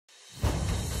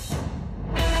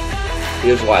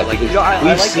Here's why. Because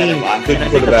we've seen good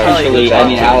quarterbacks. Actually, I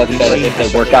mean, Alex said if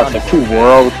they work out, they're two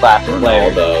world-class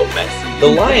players. Ronaldo, Messi. The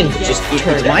Lions just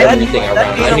turned everything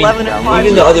around. That'd be 11-5.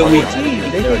 Even the other week.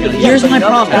 Here's my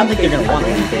problem. I don't think they're going to want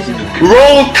it.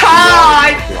 Roll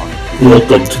Tide!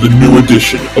 Welcome to the new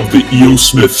edition of the E.O.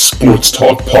 Smith Sports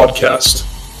Talk Podcast.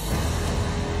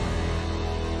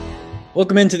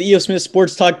 Welcome into the E.O. Smith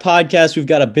Sports Talk Podcast. We've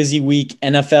got a busy week,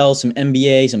 NFL, some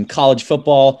NBA, some college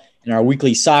football, and our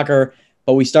weekly soccer.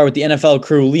 But we start with the NFL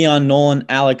crew, Leon, Nolan,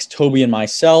 Alex, Toby, and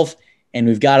myself. And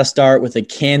we've got to start with the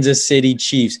Kansas City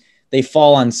Chiefs. They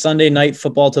fall on Sunday Night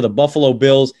Football to the Buffalo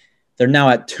Bills. They're now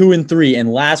at 2-3 in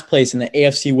last place in the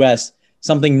AFC West,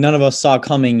 something none of us saw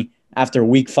coming after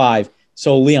Week 5.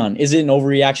 So, Leon, is it an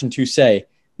overreaction to say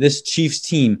this Chiefs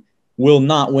team will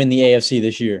not win the AFC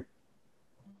this year?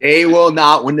 They will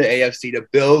not win the AFC. The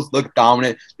Bills look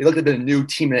dominant. They look at the new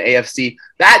team in the AFC.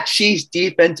 That Chiefs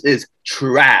defense is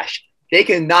trash. They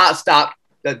cannot stop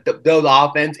the Bills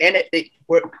offense, and they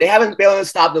haven't been able to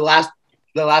stop the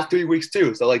last 3 weeks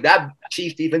too. So like that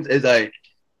Chiefs defense is a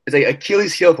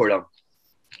Achilles heel for them.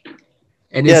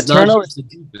 And it's not just the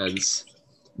defense.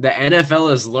 The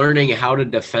NFL is learning how to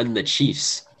defend the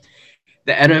Chiefs.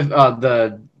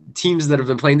 The teams that have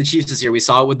been playing the Chiefs this year, we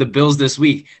saw it with the Bills this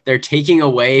week. They're taking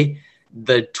away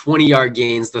the 20-yard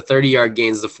gains, the 30-yard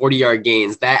gains, the 40-yard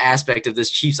gains, that aspect of this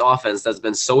Chiefs offense that's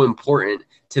been so important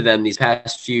to them these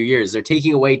past few years. They're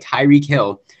taking away Tyreek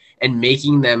Hill and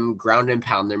making them ground and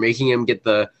pound. They're making him get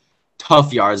the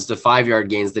tough yards, the 5-yard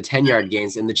gains, the 10-yard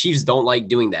gains, and the Chiefs don't like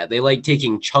doing that. They like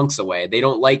taking chunks away. They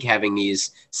don't like having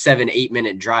these 7-8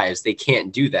 minute drives. They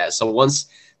can't do that. So once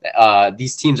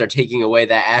these teams are taking away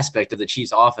that aspect of the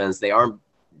Chiefs offense, they aren't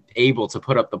able to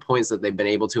put up the points that they've been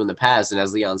able to in the past. And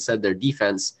as Leon said, their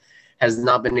defense has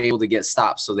not been able to get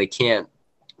stops, so they can't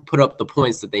put up the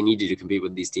points that they need to compete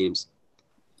with these teams.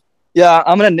 Yeah,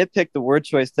 I'm going to nitpick the word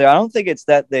choice there. I don't think it's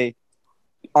that they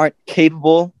aren't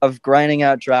capable of grinding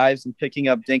out drives and picking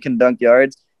up dink and dunk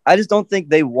yards. I just don't think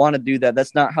they want to do that.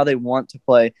 That's not how they want to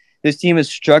play. This team is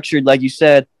structured, like you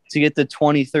said, to get the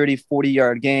 20, 30,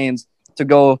 40-yard gains, to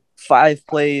go 5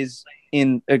 plays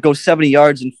go 70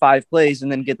 yards in 5 plays and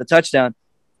then get the touchdown.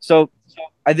 So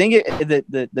I think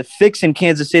the fix in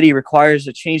Kansas City requires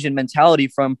a change in mentality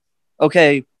from,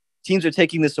 okay, teams are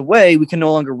taking this away. We can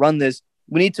no longer run this.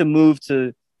 We need to move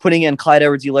to putting in Clyde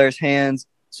Edwards-Helaire's hands,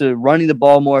 to running the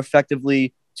ball more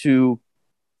effectively, to,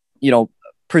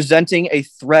 presenting a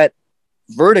threat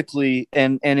vertically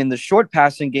and in the short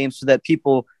passing game so that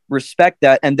people respect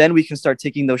that. And then we can start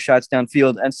taking those shots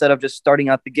downfield instead of just starting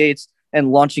out the gates and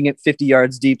launching it 50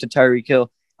 yards deep to Tyreek Hill.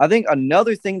 I think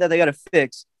another thing that they got to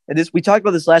fix, and we talked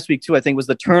about this last week too, I think, was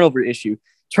the turnover issue.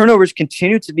 Turnovers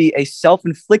continue to be a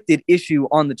self-inflicted issue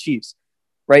on the Chiefs,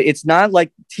 right? It's not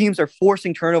like teams are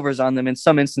forcing turnovers on them. In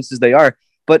some instances they are.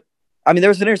 But, I mean, there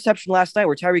was an interception last night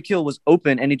where Tyreek Hill was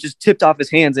open and he just tipped off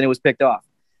his hands and it was picked off,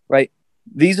 right?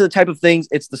 These are the type of things,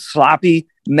 it's the sloppy,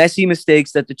 messy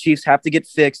mistakes that the Chiefs have to get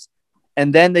fixed.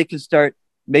 And then they can start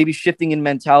maybe shifting in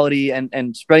mentality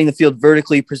and spreading the field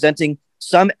vertically, presenting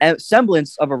some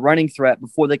semblance of a running threat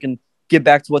before they can get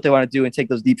back to what they want to do and take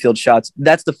those deep field shots.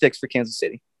 That's the fix for Kansas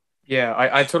City. Yeah,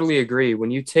 I totally agree.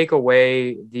 When you take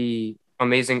away the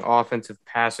amazing offensive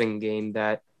passing game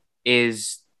that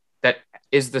is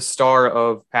the star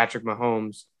of Patrick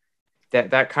Mahomes,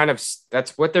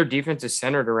 that's what their defense is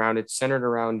centered around. It's centered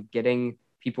around getting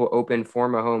people open for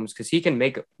Mahomes because he can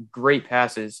make great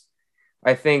passes.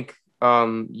 I think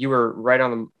you were right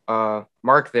on the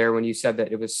mark there when you said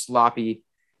that it was sloppy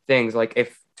things. Like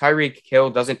if Tyreek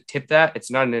Hill doesn't tip that, it's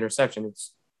not an interception.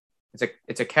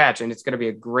 It's a catch, and it's going to be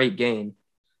a great game.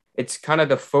 It's kind of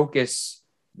the focus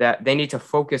that they need to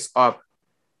focus up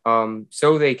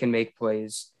so they can make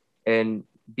plays and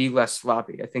be less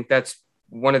sloppy. I think that's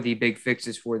one of the big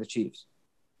fixes for the Chiefs.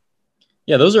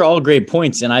 Yeah, those are all great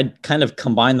points, and I'd kind of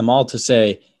combine them all to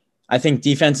say I think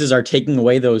defenses are taking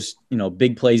away those,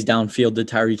 big plays downfield to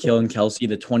Tyreek Hill and Kelsey,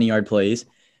 the 20-yard plays,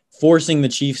 forcing the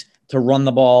Chiefs to run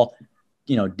the ball,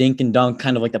 dink and dunk,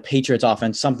 kind of like the Patriots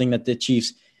offense, something that the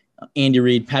Chiefs, Andy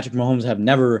Reid, Patrick Mahomes have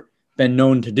never been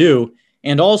known to do.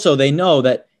 And also they know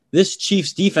that this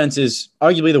Chiefs defense is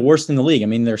arguably the worst in the league. I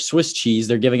mean, they're Swiss cheese.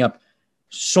 They're giving up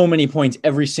so many points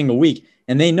every single week.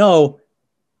 And they know,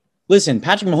 listen,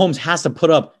 Patrick Mahomes has to put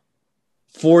up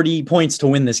 40 points to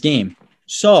win this game.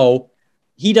 So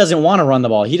he doesn't want to run the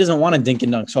ball. He doesn't want to dink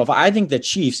and dunk. So if I think the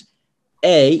Chiefs,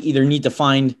 either need to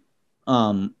find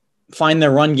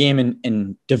their run game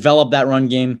and develop that run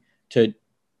game to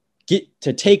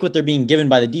take what they're being given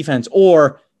by the defense,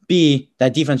 or B,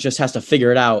 that defense just has to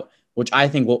figure it out, which I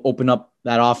think will open up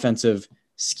that offensive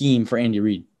scheme for Andy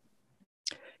Reid.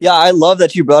 Yeah, I love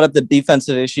that you brought up the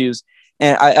defensive issues.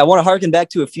 And I want to harken back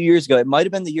to a few years ago. It might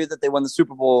have been the year that they won the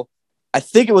Super Bowl. I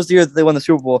think it was the year that they won the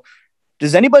Super Bowl.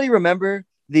 Does anybody remember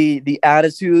the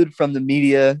attitude from the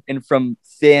media and from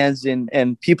fans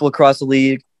and people across the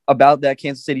league about that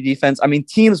Kansas City defense? I mean,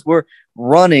 teams were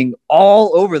running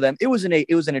all over them. It was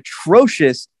an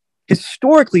atrocious,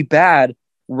 historically bad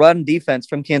run defense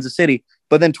from Kansas City.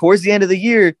 But then towards the end of the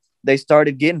year, they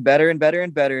started getting better and better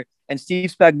and better. And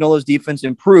Steve Spagnuolo's defense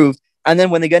improved. And then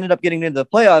when they ended up getting into the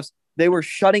playoffs, they were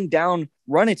shutting down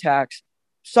run attacks,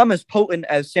 some as potent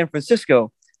as San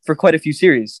Francisco, for quite a few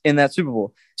series in that Super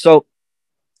Bowl. So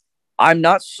I'm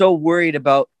not so worried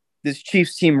about this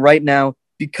Chiefs team right now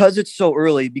because it's so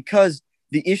early, because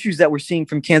the issues that we're seeing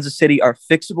from Kansas City are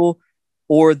fixable,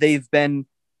 or they've been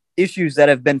issues that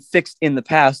have been fixed in the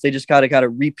past. They just gotta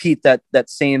repeat that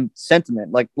same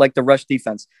sentiment, like the rush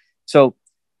defense. So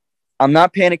I'm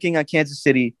not panicking on Kansas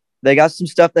City. They got some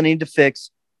stuff they need to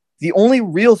fix. The only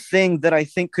real thing that I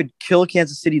think could kill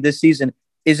Kansas City this season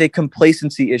is a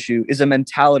complacency issue, is a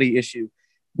mentality issue,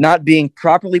 not being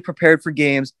properly prepared for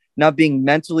games, not being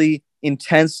mentally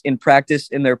intense in practice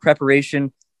in their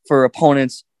preparation for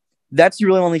opponents. That's the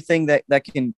really only thing that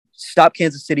can stop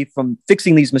Kansas City from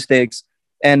fixing these mistakes.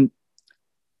 And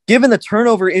given the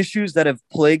turnover issues that have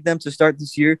plagued them to start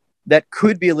this year, that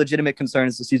could be a legitimate concern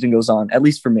as the season goes on, at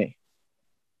least for me.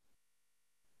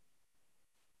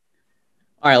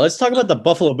 All right, let's talk about the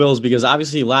Buffalo Bills, because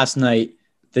obviously last night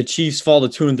the Chiefs fall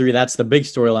to 2-3. That's the big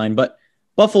storyline. But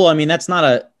Buffalo, I mean, that's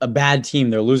not a bad team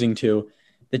they're losing to.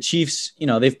 The Chiefs,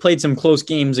 they've played some close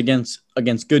games against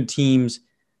good teams.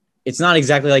 It's not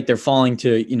exactly like they're falling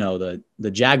to,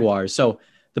 the Jaguars. So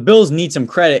the Bills need some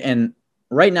credit. And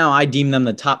right now I deem them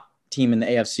the top team in the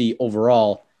AFC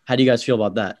overall. How do you guys feel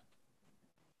about that?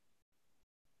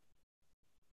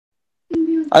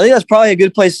 I think that's probably a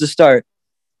good place to start.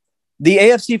 The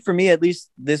AFC, for me, at least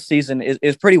this season,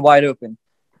 is pretty wide open.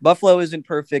 Buffalo isn't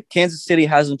perfect. Kansas City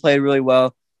hasn't played really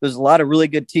well. There's a lot of really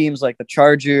good teams like the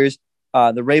Chargers.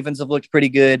 The Ravens have looked pretty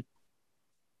good.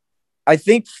 I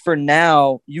think for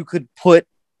now, you could put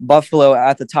Buffalo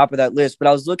at the top of that list. But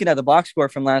I was looking at the box score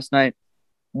from last night.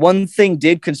 One thing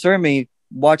did concern me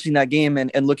watching that game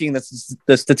and looking at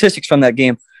the statistics from that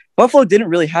game. Buffalo didn't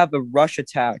really have a rush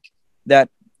attack that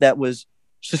was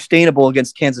sustainable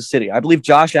against Kansas City. I believe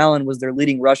Josh Allen was their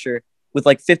leading rusher with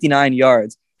like 59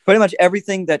 yards. Pretty much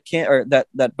everything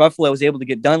that Buffalo was able to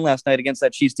get done last night against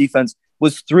that Chiefs defense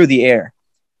was through the air.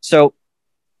 So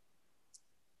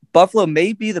Buffalo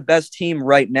may be the best team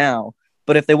right now,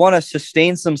 but if they want to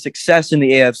sustain some success in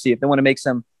the AFC, if they want to make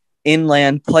some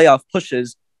inland playoff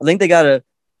pushes, I think they got to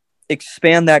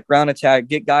expand that ground attack,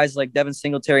 get guys like Devin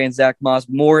Singletary and Zach Moss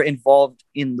more involved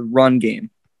in the run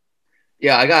game.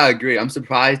 Yeah, I gotta agree. I'm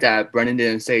surprised that Brendan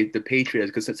didn't say the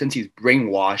Patriots because since he's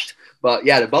brainwashed. But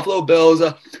yeah, the Buffalo Bills,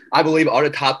 I believe, are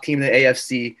the top team in the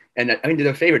AFC, and I mean they're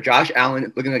their favorite. Josh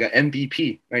Allen looking like an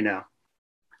MVP right now.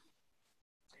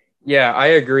 Yeah, I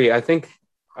agree. I think,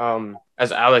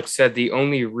 as Alex said, the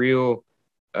only real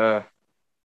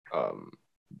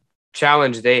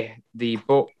challenge the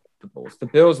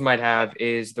Bills might have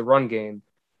is the run game.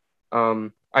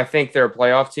 I think they're a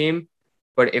playoff team,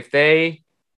 but if they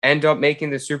end up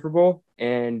making the Super Bowl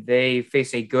and they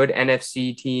face a good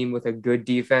NFC team with a good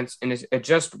defense and is a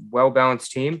just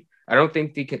well-balanced team, I don't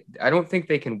think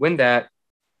they can win that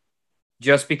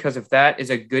just because if that is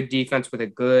a good defense with a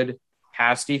good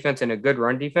pass defense and a good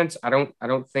run defense, I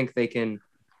don't think they can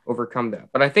overcome that.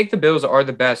 But I think the Bills are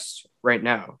the best right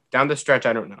now. Down the stretch,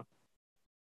 I don't know.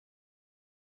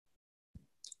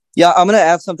 Yeah, I'm going to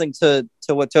add something to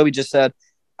what Toby just said.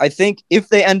 I think if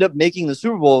they end up making the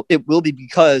Super Bowl, it will be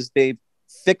because they've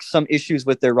fixed some issues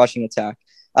with their rushing attack.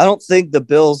 I don't think the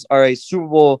Bills are a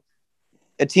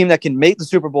team that can make the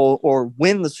Super Bowl or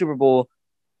win the Super Bowl,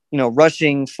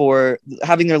 rushing for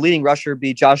having their leading rusher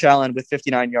be Josh Allen with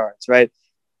 59 yards, right?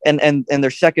 And their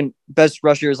second best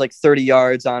rusher is like 30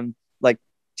 yards on like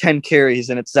 10 carries,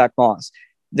 and it's Zach Moss.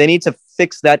 They need to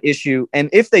fix that issue. And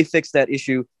if they fix that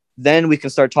issue, then we can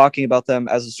start talking about them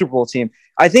as a Super Bowl team.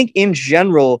 I think in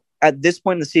general, at this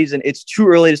point in the season, it's too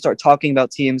early to start talking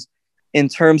about teams in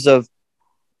terms of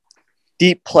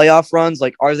deep playoff runs.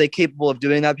 Like, are they capable of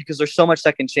doing that? Because there's so much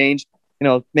that can change.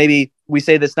 Maybe we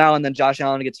say this now and then Josh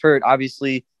Allen gets hurt.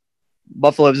 Obviously,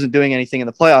 Buffalo isn't doing anything in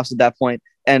the playoffs at that point.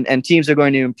 And teams are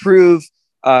going to improve.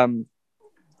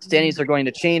 Standings are going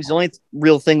to change. The only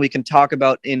real thing we can talk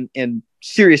about in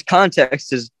serious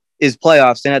context is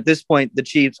playoffs. And at this point,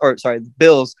 the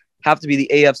Bills have to be the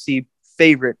AFC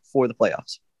favorite for the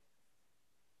playoffs.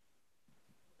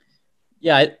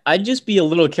 Yeah, I'd just be a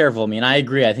little careful. I mean, I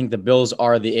agree. I think the Bills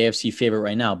are the AFC favorite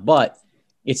right now, but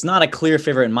it's not a clear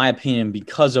favorite in my opinion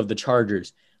because of the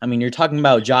Chargers. I mean, you're talking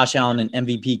about Josh Allen, an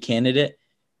MVP candidate,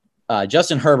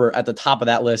 Justin Herbert at the top of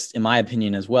that list, in my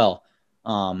opinion, as well.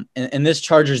 And this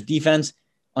Chargers defense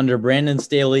under Brandon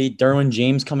Staley, Derwin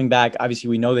James coming back. Obviously,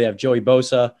 we know they have Joey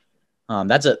Bosa.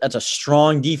 That's a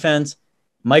strong defense.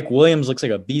 Mike Williams looks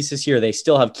like a beast this year. They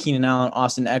still have Keenan Allen,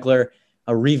 Austin Eckler,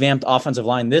 a revamped offensive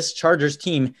line. This Chargers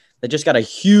team that just got a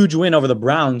huge win over the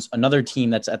Browns, another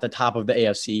team that's at the top of the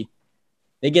AFC.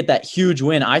 They get that huge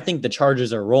win. I think the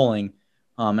Chargers are rolling,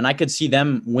 and I could see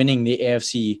them winning the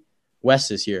AFC West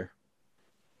this year.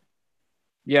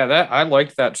 Yeah, I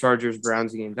liked that Chargers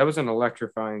Browns game. That was an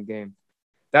electrifying game.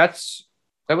 That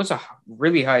was a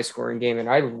really high scoring game, and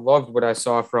I loved what I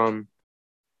saw from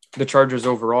the Chargers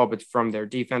overall, but from their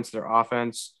defense, their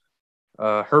offense.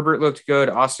 Herbert looked good.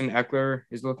 Austin Eckler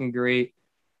is looking great.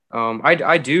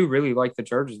 I do really like the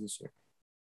Chargers this year.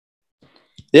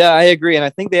 Yeah, I agree. And I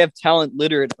think they have talent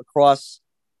littered across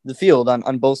the field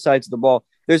on both sides of the ball.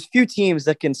 There's few teams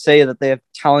that can say that they have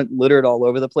talent littered all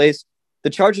over the place. The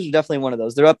Chargers are definitely one of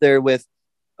those. They're up there with,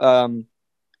 you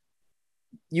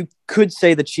could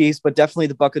say the Chiefs, but definitely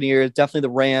the Buccaneers, definitely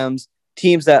the Rams,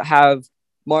 teams that have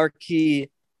marquee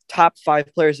top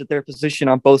 5 players at their position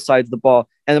on both sides of the ball.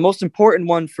 And the most important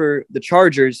one for the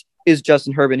Chargers is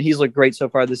Justin Herbert. He's looked great so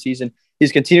far this season.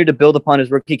 He's continued to build upon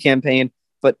his rookie campaign.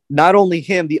 But not only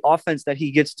him, the offense that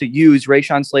he gets to use,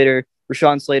 Rashawn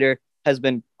Slater has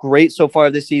been great so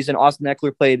far this season. Austin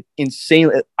Eckler played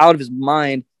insanely out of his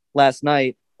mind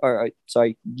yesterday.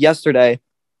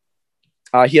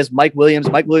 He has Mike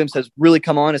Williams. Mike Williams has really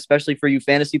come on, especially for you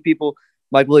fantasy people.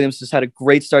 Mike Williams just had a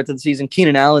great start to the season.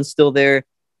 Keenan Allen's still there.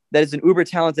 That is an uber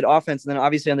talented offense. And then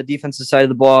obviously on the defensive side of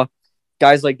the ball,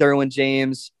 guys like Derwin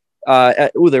James,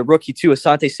 their rookie too,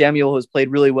 Asante Samuel, has played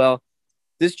really well.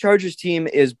 This Chargers team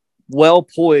is well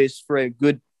poised for a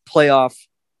good playoff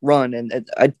run, and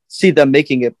I see them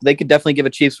making it. They could definitely give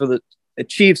the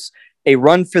Chiefs a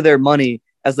run for their money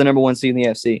as the number 1 seed in the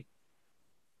AFC.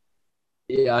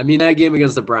 Yeah, I mean, that game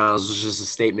against the Browns was just a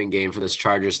statement game for this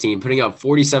Chargers team, putting up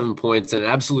 47 points in an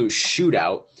absolute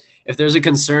shootout. If there's a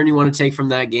concern you want to take from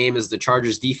that game is the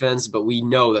Chargers defense, but we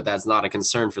know that that's not a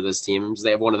concern for this team because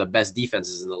they have one of the best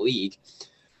defenses in the league.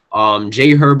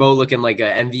 Jay Herbo looking like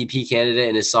an MVP candidate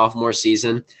in his sophomore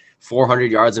season, 400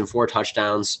 yards and 4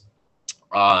 touchdowns.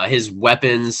 His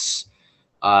weapons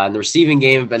in the receiving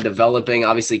game have been developing.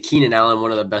 Obviously, Keenan Allen,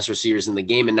 one of the best receivers in the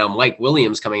game, and now Mike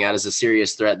Williams coming out as a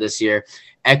serious threat this year.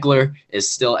 Eckler is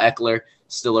still Eckler,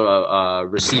 still a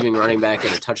receiving running back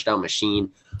and a touchdown machine.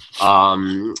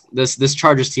 This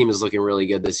Chargers team is looking really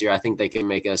good this year. I think they can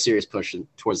make a serious push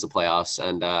towards the playoffs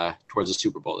and towards the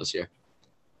Super Bowl this year.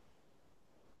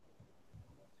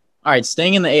 All right,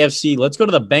 staying in the AFC, let's go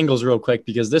to the Bengals real quick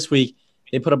because this week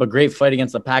they put up a great fight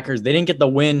against the Packers. They didn't get the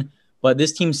win, but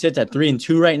this team sits at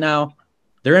 3-2 right now.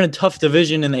 They're in a tough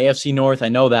division in the AFC North. I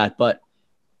know that, but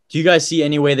do you guys see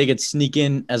any way they could sneak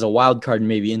in as a wild card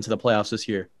maybe into the playoffs this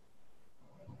year?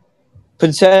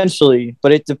 Potentially,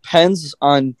 but it depends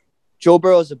on Joe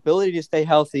Burrow's ability to stay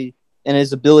healthy and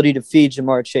his ability to feed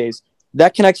Ja'Marr Chase.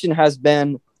 That connection has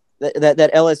been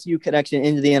that LSU connection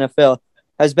into the NFL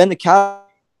has been the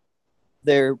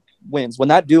their wins. When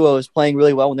that duo is playing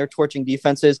really well, when they're torching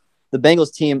defenses, the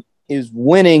Bengals team is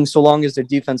winning so long as their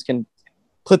defense can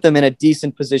put them in a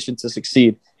decent position to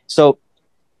succeed. So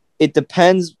it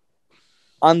depends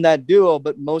on that duo,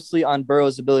 but mostly on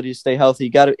Burrow's ability to stay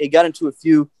healthy. It got into a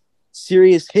few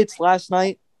serious hits last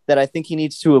night that I think he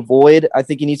needs to avoid. I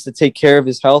think he needs to take care of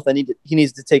his health. He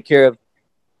needs to take care of,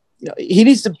 he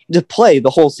needs to play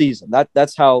the whole season.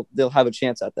 That's how they'll have a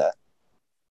chance at that.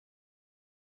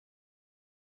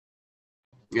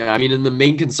 Yeah, I mean, and the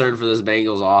main concern for this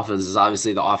Bengals offense is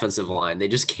obviously the offensive line. They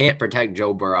just can't protect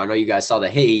Joe Burrow. I know you guys saw the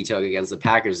hit he took against the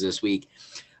Packers this week.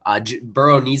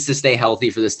 Burrow needs to stay healthy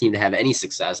for this team to have any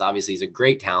success. Obviously, he's a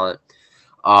great talent.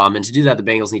 And to do that, the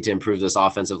Bengals need to improve this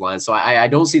offensive line. So I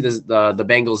don't see the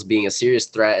Bengals being a serious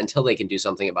threat until they can do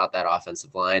something about that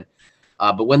offensive line.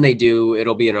 But when they do,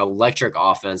 it'll be an electric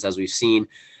offense, as we've seen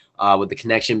with the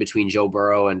connection between Joe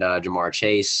Burrow and Ja'Marr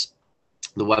Chase.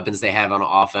 The weapons they have on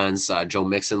offense, Joe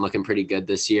Mixon looking pretty good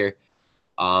this year.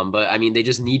 But, I mean, they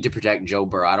just need to protect Joe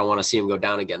Burrow. I don't want to see him go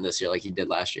down again this year like he did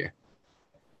last year.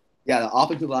 Yeah, the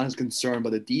offensive line is concerned,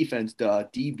 but the defense, the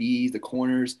DBs, the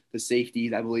corners, the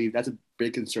safeties, I believe that's a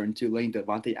big concern too. Letting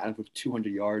Devontae Adams with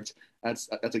 200 yards, that's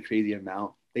a crazy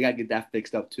amount. They got to get that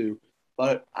fixed up too.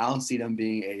 But I don't see them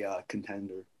being a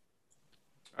contender.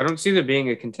 I don't see them being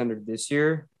a contender this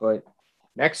year, but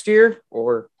next year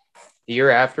or the year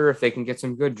after, if they can get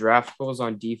some good draft pulls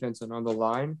on defense and on the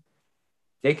line,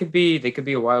 they could be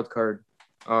a wild card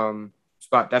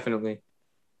spot, definitely.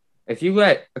 If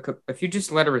you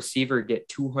just let a receiver get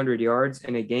 200 yards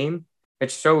in a game,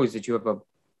 it shows that you have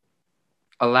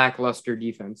a lackluster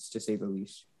defense, to say the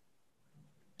least.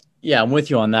 Yeah, I'm with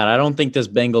you on that. I don't think this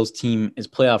Bengals team is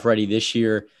playoff ready this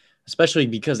year, especially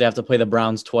because they have to play the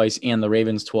Browns twice and the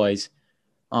Ravens twice.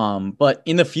 But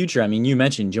in the future, I mean, you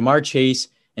mentioned Jamar Chase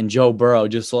and Joe Burrow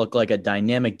just look like a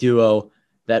dynamic duo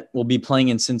that will be playing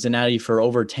in Cincinnati for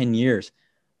over 10 years.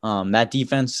 That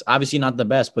defense, obviously not the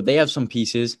best, but they have some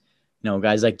pieces.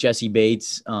 Guys like Jesse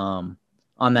Bates on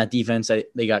that defense.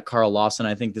 They got Carl Lawson,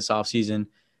 I think, this offseason.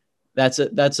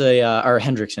 Or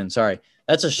Hendrickson, sorry.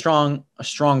 That's a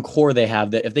strong core they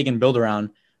have that if they can build around,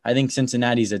 I think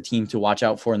Cincinnati's a team to watch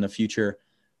out for in the future.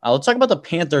 Let's talk about the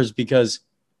Panthers because,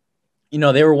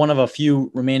 they were one of a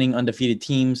few remaining undefeated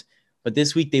teams, but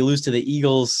this week they lose to the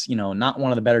Eagles, not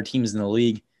one of the better teams in the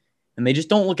league. And they just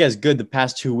don't look as good the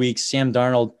past 2 weeks. Sam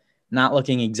Darnold not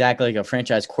looking exactly like a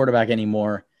franchise quarterback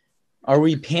anymore. Are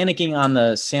we panicking on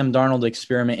the Sam Darnold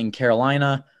experiment in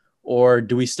Carolina, or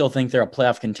do we still think they're a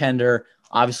playoff contender?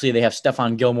 Obviously, they have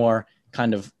Stephon Gilmore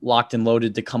kind of locked and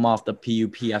loaded to come off the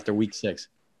PUP after week 6.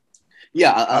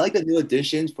 Yeah, I like the new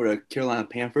additions for the Carolina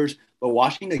Panthers, but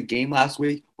watching the game last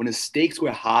week, when the stakes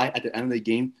were high at the end of the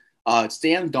game,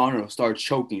 Sam Darnold started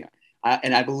choking.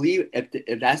 And I believe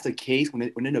if that's the case, when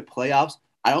in the playoffs,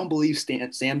 I don't believe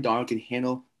Sam Darnold can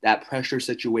handle that pressure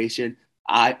situation.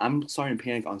 I'm starting to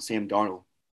panic on Sam Darnold.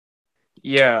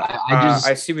 Yeah,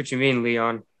 I see what you mean,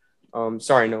 Leon.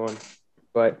 Sorry, no one.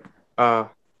 But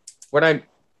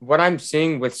what I'm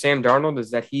seeing with Sam Darnold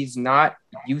is that he's not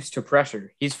used to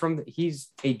pressure. He's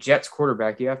a Jets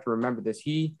quarterback. You have to remember this.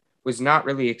 He was not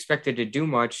really expected to do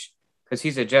much because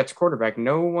he's a Jets quarterback.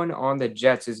 No one on the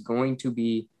Jets is going to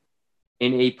be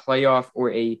in a playoff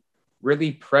or a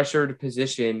really pressured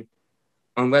position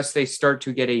unless they start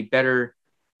to get a better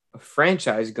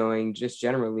franchise going, just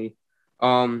generally.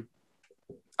 I'm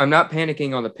not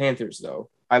panicking on the Panthers, though.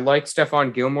 I like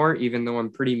Stephon Gilmore, even though I'm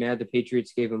pretty mad the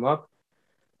Patriots gave him up.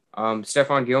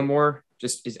 Stephon Gilmore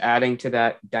just is adding to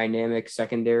that dynamic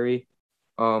secondary.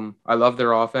 I love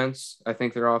their offense. I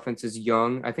think their offense is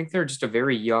young. I think they're just a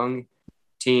very young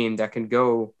team that can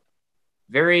go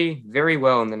very, very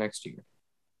well in the next year.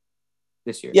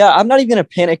 This year. Yeah, I'm not even going to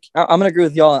panic. I'm going to agree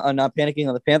with y'all on not panicking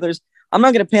on the Panthers. I'm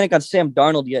not going to panic on Sam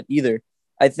Darnold yet either.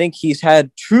 I think he's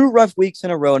had 2 rough weeks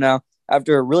in a row now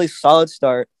after a really solid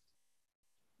start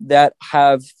that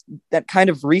kind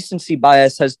of recency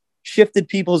bias has shifted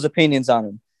people's opinions on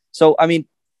him. So, I mean,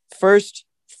 first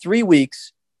 3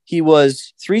 weeks, he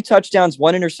was 3 touchdowns,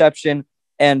 1 interception,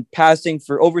 and passing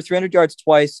for over 300 yards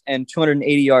twice and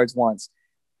 280 yards once.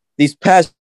 These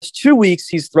past 2 weeks,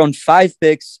 he's thrown 5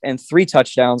 picks and 3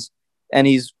 touchdowns, and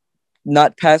he's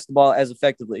not passed the ball as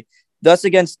effectively. Thus,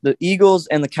 against the Eagles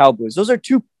and the Cowboys. Those are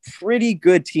 2 pretty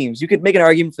good teams. You could make an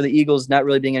argument for the Eagles not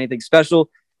really being anything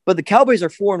special, but the Cowboys are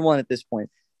 4-1 at this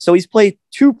point. So he's played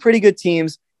 2 pretty good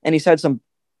teams, and he's had some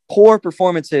poor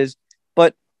performances,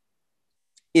 but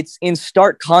it's in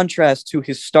stark contrast to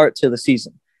his start to the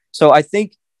season. So I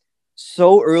think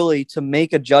so early to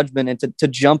make a judgment and to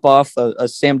jump off a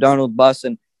Sam Darnold bus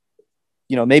and,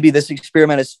 maybe this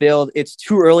experiment has failed. It's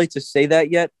too early to say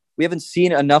that yet. We haven't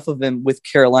seen enough of him with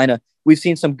Carolina. We've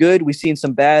seen some good. We've seen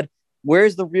some bad.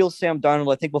 Where's the real Sam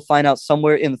Darnold? I think we'll find out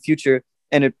somewhere in the future.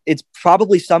 And it's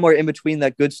probably somewhere in between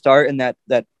that good start and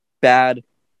that bad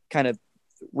kind of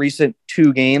recent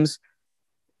 2 games.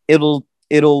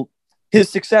 His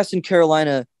success in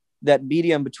Carolina, that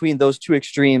medium between those 2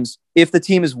 extremes, if the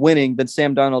team is winning, then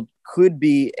Sam Darnold could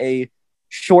be a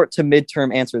short to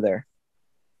midterm answer there.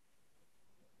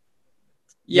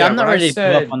 Yeah, I'm not ready to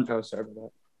give up on. Oh, sorry about that.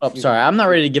 Oh, sorry. I'm not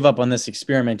ready to give up on this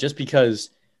experiment just because,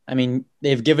 I mean,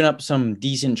 they've given up some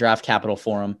decent draft capital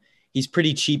for him. He's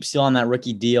pretty cheap still on that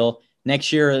rookie deal.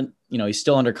 Next year, he's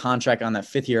still under contract on that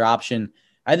 5th-year option.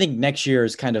 I think next year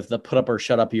is kind of the put up or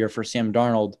shut up year for Sam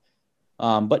Darnold.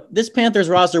 But this Panthers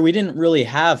roster, we didn't really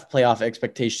have playoff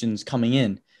expectations coming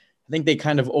in. I think they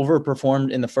kind of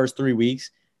overperformed in the first 3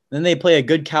 weeks. Then they play a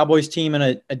good Cowboys team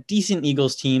and a decent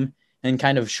Eagles team and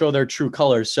kind of show their true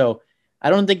colors. So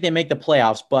I don't think they make the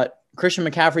playoffs, but Christian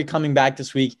McCaffrey coming back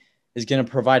this week is going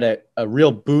to provide a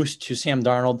real boost to Sam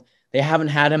Darnold. They haven't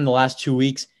had him the last 2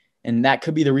 weeks, and that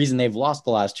could be the reason they've lost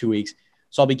the last 2 weeks.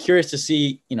 So I'll be curious to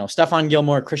see, Stephon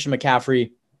Gilmore, Christian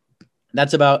McCaffrey.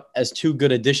 That's about as 2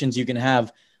 good additions you can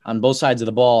have on both sides of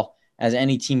the ball as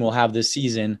any team will have this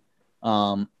season.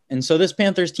 And so this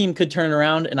Panthers team could turn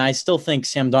around, and I still think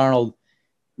Sam Darnold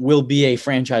will be a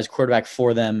franchise quarterback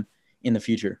for them in the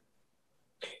future.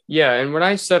 Yeah, and when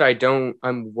I said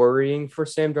I'm worrying for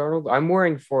Sam Darnold, I'm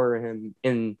worrying for him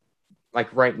in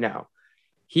like right now.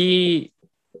 He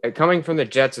coming from the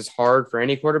Jets is hard for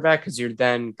any quarterback because you're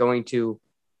then going to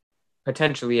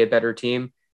potentially a better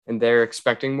team and they're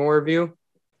expecting more of you.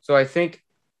 So I think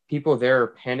people there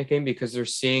are panicking because they're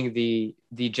seeing the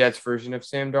Jets version of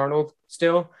Sam Darnold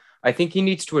still. I think he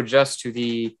needs to adjust to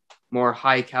the more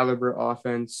high caliber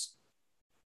offense.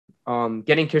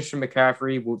 Getting Christian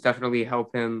McCaffrey will definitely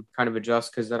help him kind of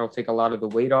adjust because that'll take a lot of the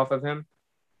weight off of him.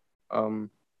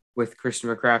 With Christian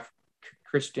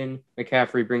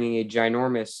McCaffrey bringing a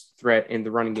ginormous threat in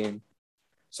the running game.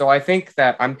 So I think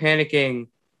that I'm panicking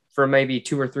for maybe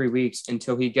 2 or 3 weeks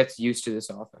until he gets used to this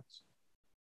offense.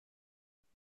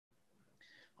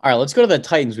 All right, let's go to the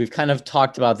Titans. We've kind of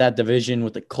talked about that division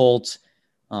with the Colts,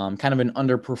 kind of an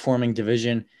underperforming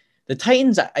division. The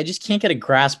Titans, I just can't get a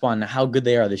grasp on how good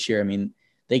they are this year. I mean,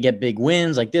 they get big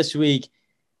wins like this week.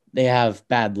 They have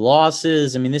bad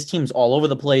losses. I mean, this team's all over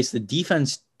the place. The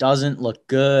defense doesn't look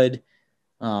good.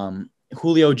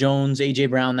 Julio Jones, A.J.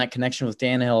 Brown, that connection with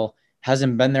Tannehill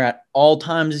hasn't been there at all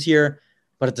times this year.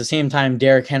 But at the same time,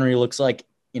 Derrick Henry looks like,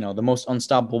 the most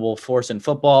unstoppable force in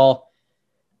football.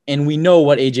 And we know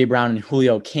what A.J. Brown and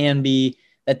Julio can be.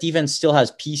 That defense still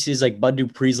has pieces like Bud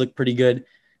Dupree's look pretty good.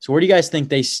 So where do you guys think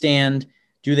they stand?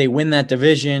 Do they win that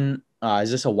division? Is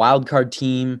this a wild card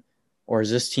team? Or is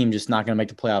this team just not going to make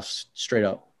the playoffs straight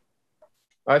up?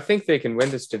 I think they can win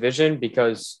this division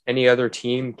because any other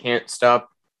team can't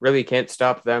stop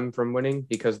them from winning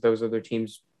because those other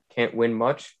teams can't win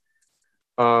much.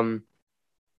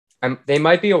 They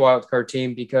might be a wild card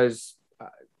team because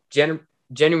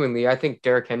genuinely, I think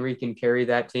Derrick Henry can carry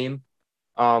that team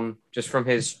just from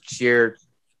his sheer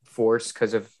force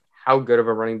because of how good of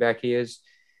a running back he is.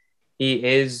 He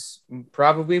is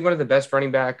probably one of the best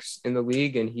running backs in the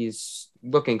league, and he's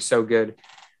looking so good.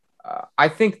 I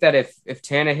think that if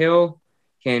Tannehill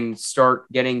can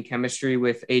start getting chemistry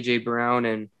with A.J. Brown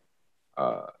and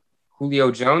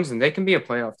Julio Jones, then they can be a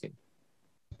playoff team.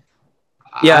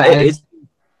 Yeah,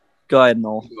 go ahead,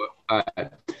 Noel.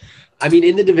 I mean,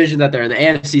 in the division that they're in, the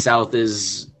AFC South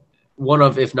is one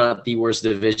of, if not the worst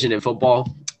division in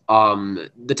football.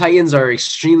 The Titans are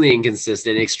extremely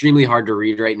inconsistent, extremely hard to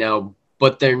read right now,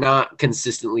 but they're not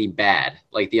consistently bad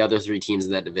like the other 3 teams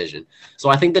in that division. So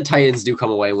I think the Titans do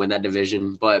come away and win that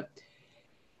division, but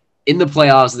in the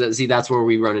playoffs, that's where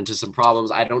we run into some problems.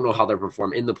 I don't know how they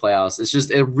perform in the playoffs. It's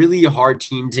just a really hard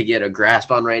team to get a grasp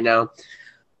on right now.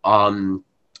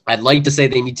 I'd like to say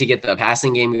they need to get the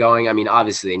passing game going. I mean,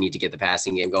 obviously they need to get the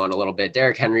passing game going a little bit.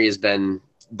 Derrick Henry has been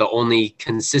the only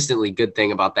consistently good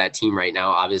thing about that team right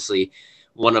now. Obviously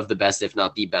one of the best, if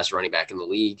not the best running back in the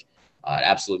league, an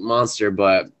absolute monster.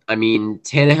 But I mean,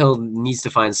 Tannehill needs to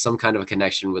find some kind of a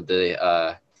connection with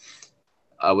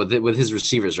with his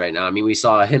receivers right now. I mean, we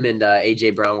saw him and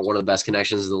A.J. Brown were one of the best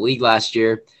connections in the league last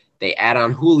year. They add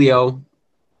on Julio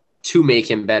to make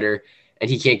him better, and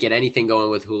he can't get anything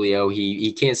going with Julio.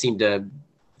 He can't seem to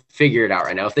figure it out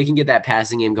right now. If they can get that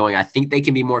passing game going, I think they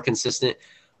can be more consistent,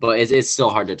 but it's still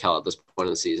hard to tell at this point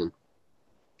of the season.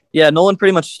 Yeah, Nolan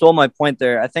pretty much stole my point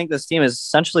there. I think this team is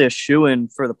essentially a shoo-in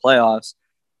for the playoffs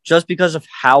just because of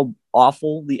how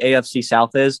awful the AFC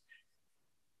South is.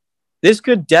 This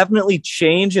could definitely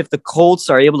change if the Colts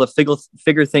are able to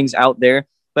figure things out there.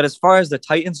 But as far as the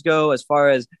Titans go, as far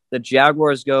as the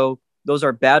Jaguars go, those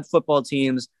are bad football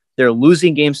teams. They're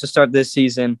losing games to start this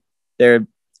season. They're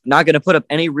not going to put up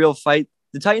any real fight.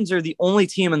 The Titans are the only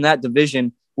team in that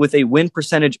division with a win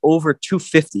percentage over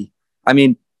 250. I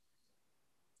mean,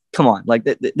 come on. Like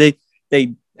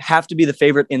they have to be the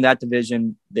favorite in that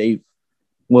division. They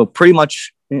will pretty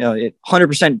much,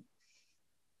 100%,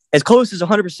 as close as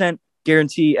 100%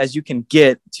 guarantee as you can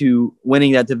get to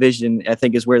winning that division, I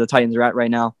think is where the Titans are at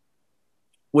right now,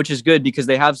 which is good because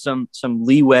they have some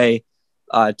leeway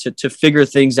to figure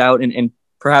things out and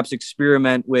perhaps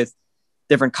experiment with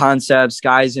different concepts,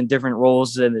 guys in different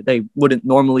roles that they wouldn't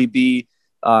normally be,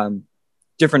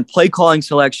 different play calling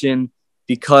selection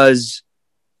because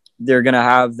they're going to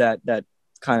have that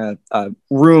kind of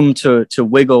room to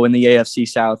wiggle in the AFC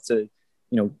South to,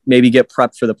 maybe get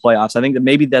prepped for the playoffs. I think that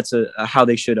maybe that's how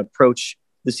they should approach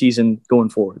the season going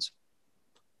forwards.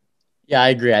 Yeah, I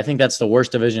agree. I think that's the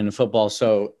worst division in football.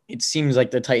 So it seems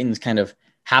like the Titans kind of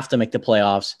have to make the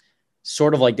playoffs,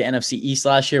 sort of like the NFC East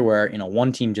last year where,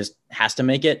 one team just has to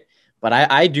make it. But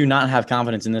I do not have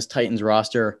confidence in this Titans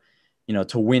roster,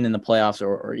 to win in the playoffs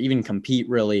or even compete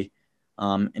really.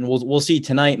 And we'll see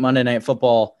tonight, Monday Night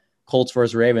Football, Colts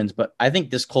versus Ravens. But I think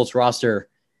this Colts roster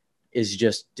is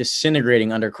just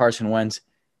disintegrating under Carson Wentz.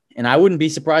 And I wouldn't be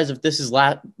surprised if this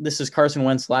is Carson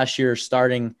Wentz last year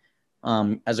starting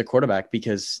as a quarterback,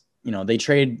 because, they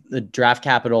trade the draft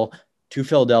capital to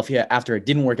Philadelphia after it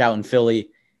didn't work out in Philly,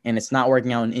 and it's not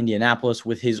working out in Indianapolis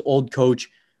with his old coach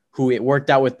who it worked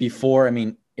out with before. I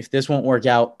mean, if this won't work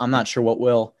out, I'm not sure what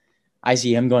will. I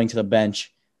see him going to the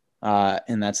bench,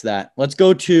 and that's that. Let's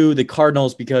go to the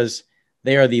Cardinals because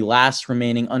they are the last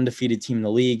remaining undefeated team in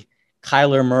the league.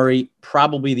 Kyler Murray,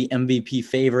 probably the MVP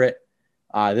favorite.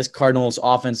 This Cardinals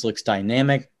offense looks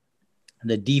dynamic.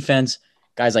 The defense,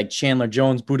 guys like Chandler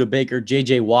Jones, Budda Baker,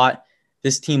 J.J. Watt,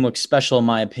 this team looks special in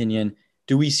my opinion.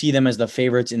 Do we see them as the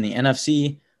favorites in the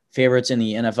NFC, favorites in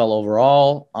the NFL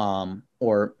overall,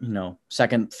 or,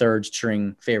 second, third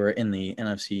string favorite in the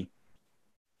NFC?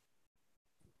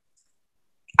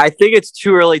 I think it's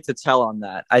too early to tell on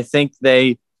that. I think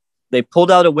they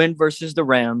pulled out a win versus the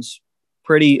Rams,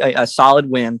 a solid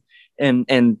win,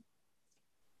 and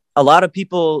a lot of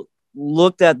people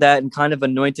looked at that and kind of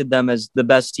anointed them as the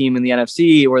best team in the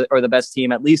NFC or the best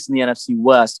team, at least in the NFC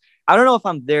West. I don't know if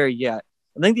I'm there yet.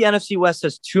 I think the NFC West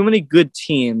has too many good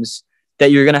teams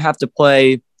that you're going to have to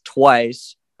play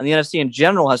twice. And the NFC in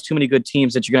general has too many good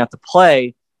teams that you're going to have to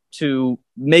play to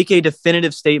make a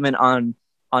definitive statement on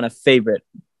a favorite.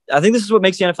 I think this is what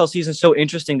makes the NFL season so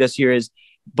interesting this year is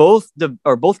both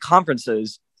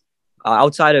conferences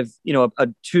outside of,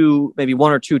 maybe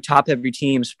one or two top heavy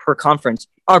teams per conference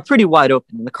are pretty wide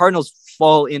open. And the Cardinals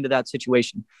fall into that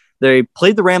situation. They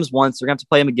played the Rams once. They're going to have to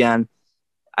play them again.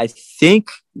 I think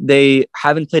they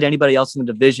haven't played anybody else in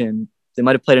the division. They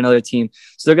might have played another team.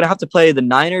 So they're going to have to play the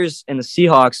Niners and the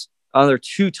Seahawks another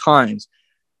 2 times.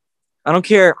 I don't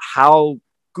care how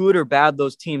good or bad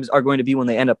those teams are going to be when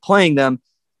they end up playing them.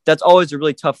 That's always a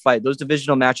really tough fight. Those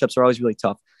divisional matchups are always really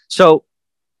tough. So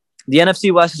the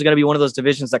NFC West is going to be one of those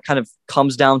divisions that kind of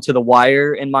comes down to the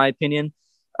wire, in my opinion.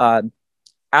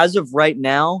 As of right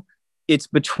now, it's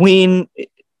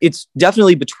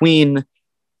definitely between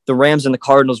the Rams and the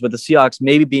Cardinals, with the Seahawks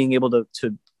maybe being able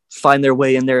to find their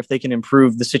way in there if they can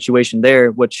improve the situation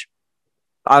there, which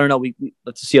I don't know.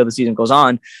 Let's see how the season goes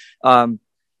on.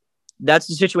 That's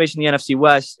the situation in the NFC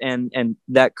West, and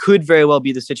that could very well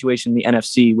be the situation in the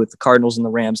NFC with the Cardinals and the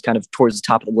Rams kind of towards the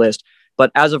top of the list. But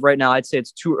as of right now, I'd say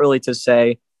it's too early to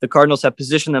say. The Cardinals have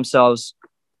positioned themselves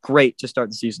great to start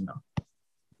the season, though.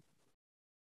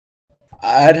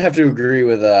 I'd have to agree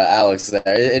with Alex there.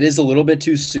 It is a little bit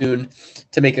too soon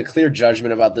to make a clear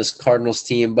judgment about this Cardinals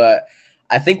team, but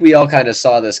I think we all kind of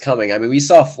saw this coming. I mean, we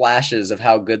saw flashes of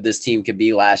how good this team could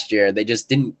be last year. They just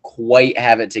didn't quite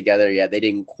have it together yet. They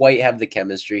didn't quite have the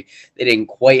chemistry. They didn't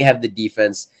quite have the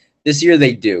defense. This year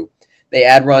they do. They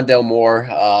add Rondale Moore,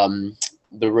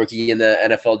 the rookie in the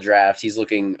NFL draft. He's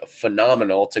looking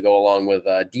phenomenal to go along with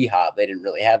D-Hop. They didn't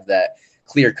really have that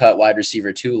clear-cut wide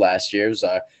receiver 2 last year. It was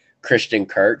Christian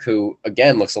Kirk, who,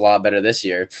 again, looks a lot better this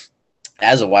year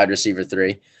as a wide receiver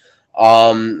 3.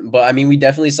 But, I mean, we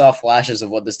definitely saw flashes of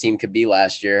what this team could be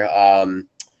last year.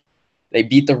 They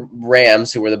beat the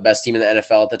Rams, who were the best team in the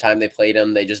NFL at the time they played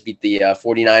them. They just beat the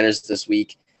 49ers this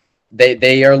week.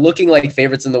 They are looking like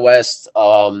favorites in the West,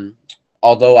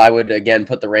 although I would, again,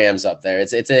 put the Rams up there.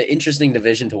 It's an interesting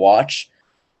division to watch,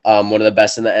 one of the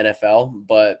best in the NFL.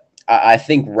 But I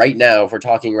think right now, if we're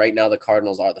talking right now, the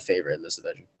Cardinals are the favorite in this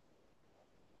division.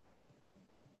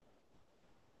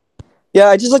 Yeah,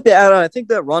 I just like to add on. I think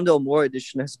that Rondale Moore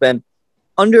addition has been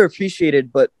underappreciated,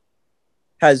 but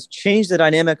has changed the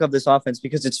dynamic of this offense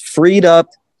because it's freed up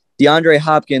DeAndre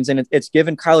Hopkins and it's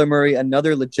given Kyler Murray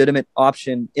another legitimate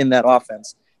option in that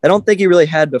offense. I don't think he really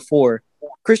had before.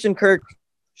 Christian Kirk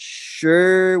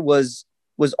sure was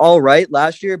all right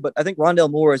last year, but I think Rondale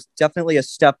Moore is definitely a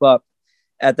step up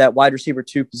at that wide receiver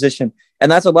 2 position. And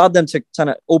that's allowed them to kind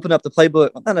of open up the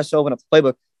playbook, not necessarily open up the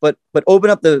playbook, but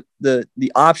open up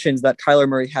the options that Kyler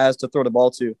Murray has to throw the ball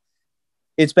to.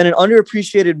 It's been an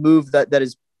underappreciated move that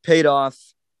has paid off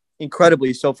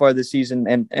incredibly so far this season,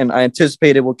 and I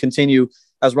anticipate it will continue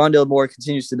as Rondale Moore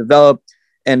continues to develop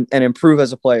and improve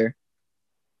as a player.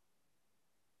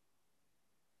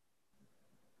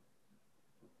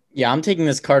 Yeah, I'm taking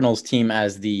this Cardinals team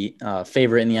as the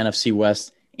favorite in the NFC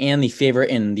West and the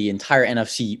favorite in the entire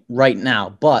NFC right now.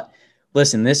 But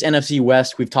listen, this NFC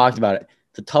West, we've talked about it,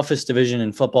 the toughest division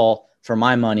in football for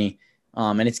my money.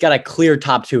 And it's got a clear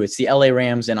top 2. It's the LA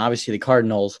Rams and obviously the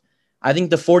Cardinals. I think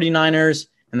the 49ers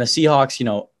and the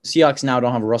Seahawks, Seahawks now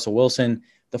don't have Russell Wilson.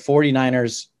 The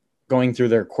 49ers going through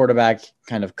their quarterback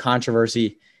kind of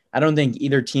controversy. I don't think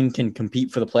either team can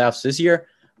compete for the playoffs this year,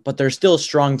 but they're still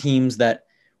strong teams that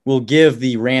will give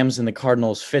the Rams and the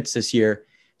Cardinals fits this year.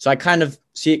 So I kind of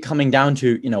see it coming down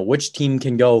to, which team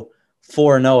can go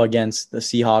 4-0 against the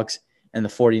Seahawks and the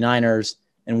 49ers,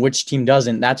 and which team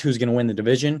doesn't, that's who's going to win the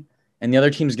division. And the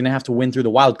other team's going to have to win through the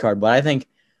wild card. But I think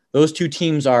those two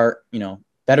teams are,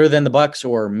 better than the Bucs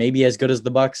or maybe as good as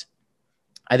the Bucs.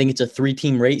 I think it's a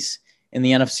 3-team race in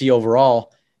the NFC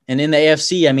overall. And in the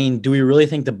AFC, I mean, do we really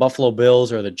think the Buffalo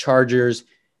Bills or the Chargers,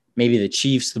 maybe the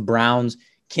Chiefs, the Browns,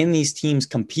 can these teams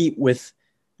compete with,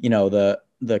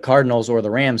 the Cardinals or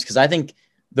the Rams? Because I think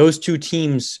those two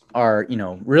teams are,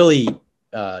 really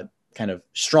kind of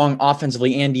strong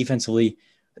offensively and defensively.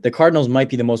 The Cardinals might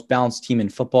be the most balanced team in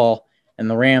football. And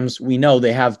the Rams, we know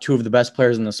they have two of the best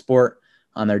players in the sport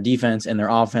on their defense, and their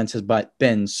offense has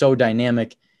been so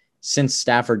dynamic since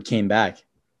Stafford came back.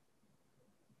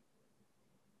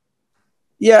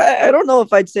 Yeah, I don't know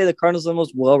if I'd say the Cardinals are the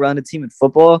most well-rounded team in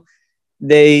football.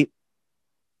 They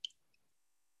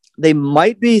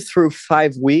might be through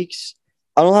 5 weeks.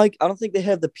 I don't think they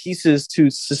have the pieces to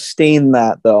sustain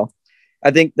that, though.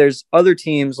 I think there's other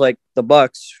teams like the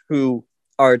Bucs who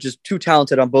are just too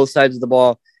talented on both sides of the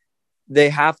ball. They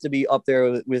have to be up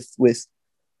there with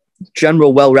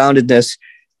general well-roundedness.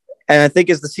 And I think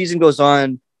as the season goes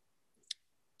on,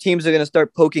 teams are going to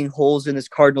start poking holes in this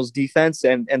Cardinals defense,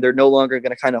 and they're no longer going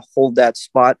to kind of hold that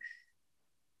spot.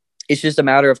 It's just a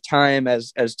matter of time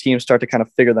as teams start to kind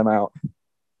of figure them out.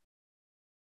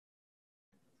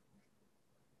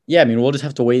 Yeah, I mean, we'll just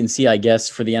have to wait and see, I guess,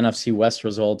 for the NFC West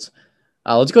results.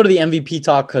 Let's go to the MVP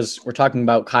talk because we're talking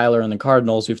about Kyler and the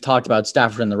Cardinals. We've talked about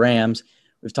Stafford and the Rams.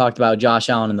 We've talked about Josh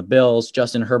Allen and the Bills,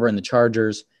 Justin Herbert and the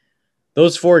Chargers.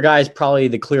 Those 4 guys probably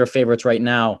the clear favorites right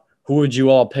now. Who would you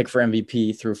all pick for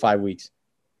MVP through 5 weeks?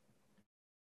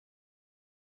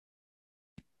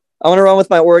 I want to run with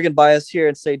my Oregon bias here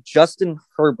and say Justin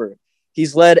Herbert.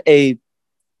 He's led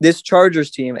this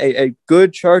Chargers team, a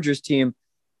good Chargers team,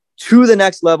 to the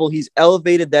next level. He's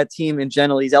elevated that team in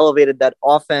general. He's elevated that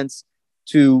offense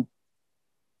to,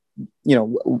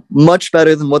 much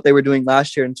better than what they were doing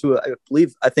last year, and to,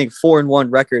 I think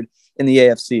 4-1 record in the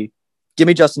AFC. Give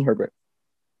me Justin Herbert.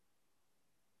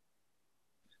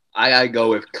 I gotta go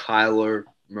with Kyler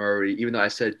Murray. Even though I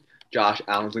said Josh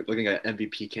Allen's looking at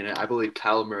MVP candidate, I believe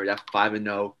Kyler Murray, that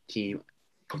 5-0 team,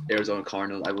 Arizona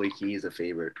Cardinals, I believe he is a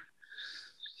favorite.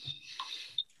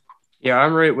 Yeah,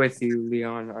 I'm right with you,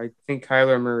 Leon. I think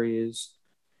Kyler Murray is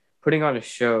putting on a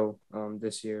show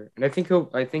this year, and I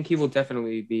think he will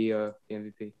definitely be the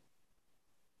MVP.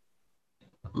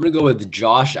 I'm going to go with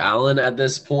Josh Allen at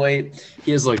this point.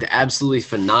 He has looked absolutely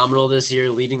phenomenal this year,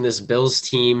 leading this Bills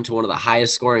team to one of the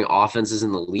highest scoring offenses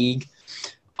in the league.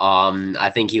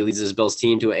 I think he leads this Bills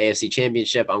team to an AFC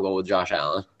championship. I'm going with Josh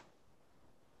Allen.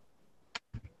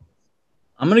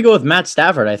 I'm going to go with Matt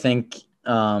Stafford. I think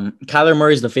Kyler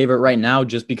Murray's the favorite right now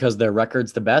just because their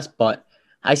record's the best, but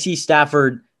I see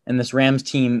Stafford and this Rams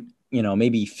team,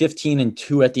 maybe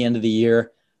 15-2 at the end of the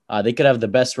year. They could have the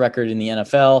best record in the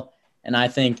NFL. And I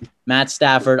think Matt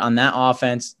Stafford on that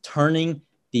offense, turning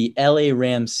the LA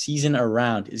Rams season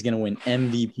around, is going to win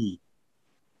MVP.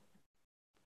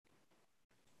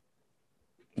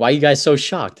 Why are you guys so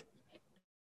shocked?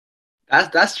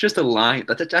 That's just a line.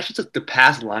 That's just the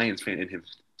past Lions fan in him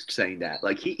saying that.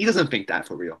 Like he doesn't think that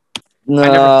for real.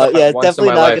 No, yeah, it's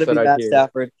definitely not going to be Matt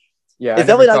Stafford. Yeah, it's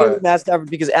definitely not going to be Matt Stafford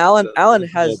because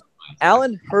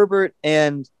Allen, Herbert,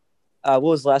 and what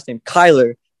was the last name?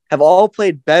 Kyler have all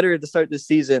played better at the start of the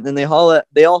season, and they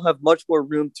all have much more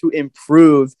room to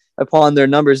improve upon their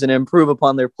numbers and improve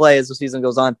upon their play as the season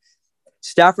goes on.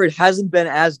 Stafford hasn't been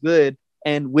as good,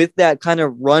 and with that kind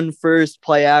of run-first,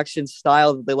 play-action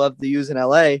style that they love to use in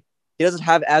LA, he doesn't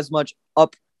have as much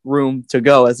up room to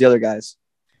go as the other guys.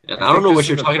 And I don't know what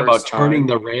you're talking about turning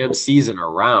the Rams season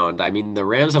around. I mean, the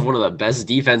Rams have one of the best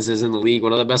defenses in the league,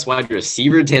 one of the best wide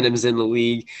receiver tandems in the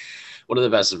league, one of the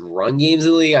best run games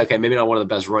in the league. Okay, maybe not one of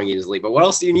the best run games in the league, but what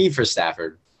else do you need for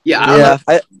Stafford? I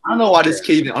don't know why this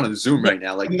kid even on a Zoom right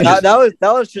now. Like that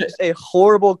was just a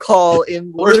horrible call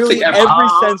in literally every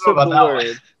sense of the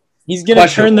word. He's going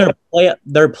to turn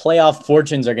their playoff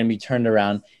fortunes are going to be turned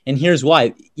around. And here's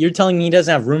why. You're telling me he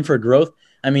doesn't have room for growth?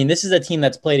 I mean, this is a team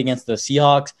that's played against the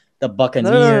Seahawks, the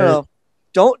Buccaneers.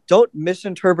 No. Don't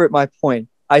misinterpret my point.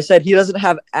 I said he doesn't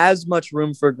have as much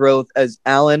room for growth as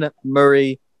Allen,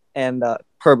 Murray, and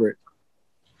Herbert.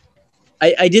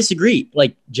 I disagree.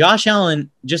 Like, Josh Allen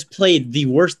just played the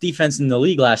worst defense in the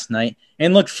league last night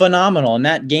and looked phenomenal. And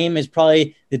that game is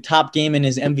probably the top game in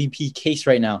his MVP case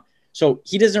right now. So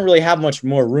he doesn't really have much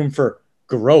more room for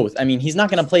growth. I mean, he's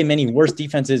not going to play many worse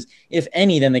defenses, if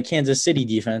any, than the Kansas City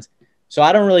defense. So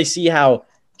I don't really see how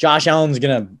Josh Allen's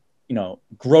going to,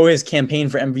 grow his campaign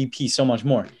for MVP so much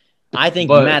more. I think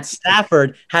Matt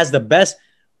Stafford has the best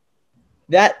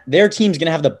that their team's going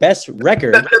to have the best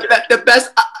record, The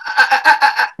best.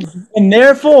 and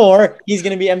therefore he's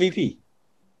going to be MVP.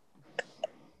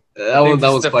 That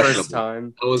was the questionable. first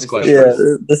time. That was It's the questionable.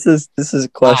 Yeah, this is All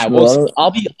right, questionable. I'll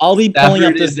be pulling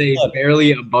up Stafford this is a clip.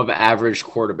 barely above average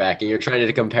quarterback, and you're trying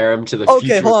to compare him to the Okay,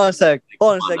 future. hold on a sec.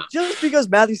 Just because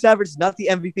Matthew Stafford is not the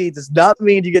MVP does not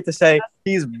mean you get to say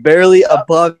he's barely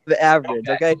above average.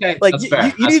 Okay, like That's you, fair.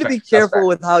 you That's need to fair. be That's fair. careful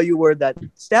with how you word that.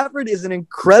 Stafford is an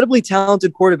incredibly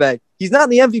talented quarterback. He's not in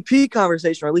the MVP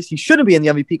conversation, or at least he shouldn't be in the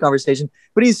MVP conversation.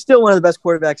 But he's still one of the best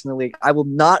quarterbacks in the league. I will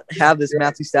not have this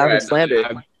Matthew Stafford Right. slander.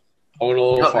 I'm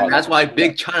total. And that's why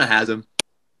Big China has him.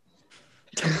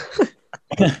 All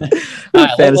right,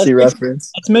 Fantasy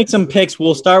reference. let's make some picks.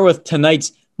 We'll start with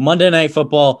tonight's Monday Night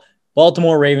Football: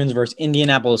 Baltimore Ravens versus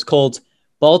Indianapolis Colts.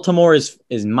 Baltimore is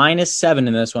 -7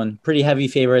 in this one. Pretty heavy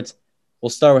favorites.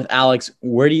 We'll start with Alex.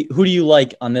 Who do you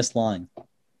like on this line?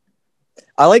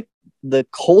 I like the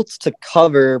Colts to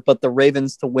cover, but the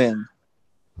Ravens to win.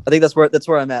 I think that's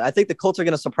where I'm at. I think the Colts are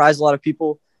going to surprise a lot of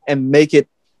people and make it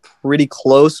pretty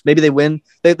close. Maybe they win.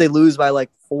 They lose by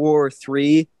like 4 or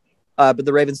 3, but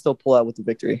the Ravens still pull out with the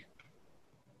victory.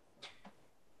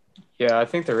 Yeah, I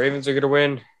think the Ravens are going to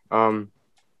win.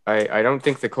 I don't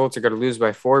think the Colts are going to lose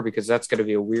by 4 because that's going to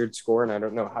be a weird score, and I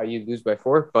don't know how you lose by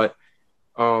 4. But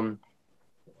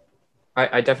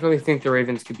I definitely think the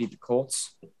Ravens could beat the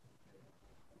Colts.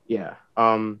 Yeah,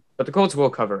 but the Colts will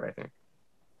cover, I think.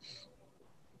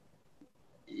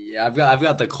 Yeah, I've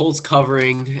got the Colts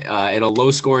covering in a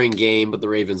low-scoring game, but the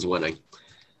Ravens winning.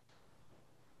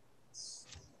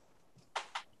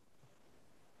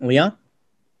 Leon?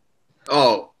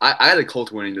 Oh, I had the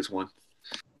Colts winning this one.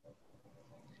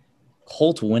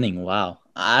 Colts winning. Wow.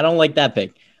 I don't like that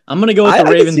pick. I'm going to go with the I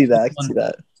Ravens. can see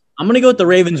that. I'm going to go with the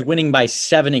Ravens winning by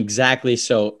 7 exactly.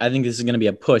 So I think this is going to be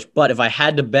a push. But if I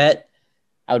had to bet,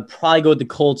 I would probably go with the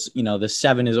Colts. You know, the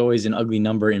 7 is always an ugly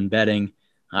number in betting.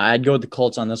 I'd go with the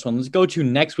Colts on this one. Let's go to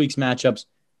next week's matchups.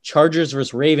 Chargers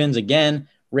versus Ravens. Again,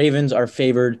 Ravens are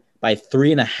favored by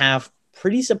 3.5.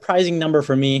 Pretty surprising number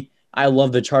for me. I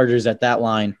love the Chargers at that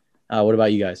line. What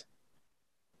about you guys?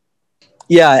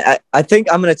 Yeah, I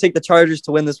think I'm going to take the Chargers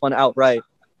to win this one outright.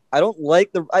 I don't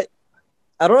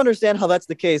understand how that's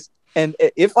the case. And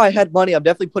if I had money, I'm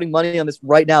definitely putting money on this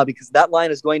right now because that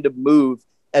line is going to move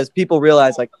as people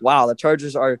realize, like, wow, the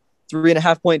Chargers are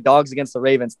 3.5-point dogs against the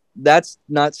Ravens. That's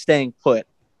not staying put.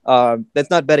 That's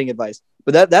not betting advice.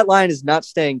 But that line is not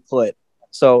staying put.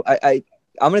 So I'm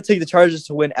going to take the Chargers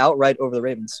to win outright over the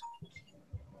Ravens.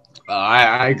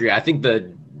 I agree. I think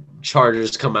the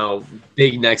Chargers come out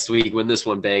big next week, win this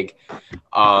one big.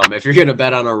 If you're going to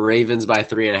bet on a Ravens by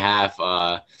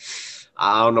 3.5,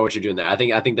 I don't know what you're doing there. I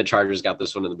think the Chargers got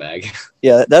this one in the bag.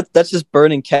 Yeah, that's just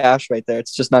burning cash right there.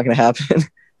 It's just not going to happen.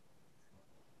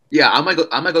 Yeah, I might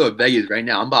go to Vegas right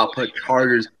now. I'm about to put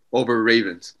Chargers over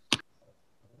Ravens.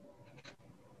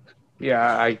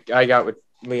 Yeah, I got what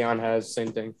Leon has.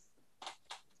 Same thing.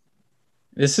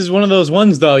 This is one of those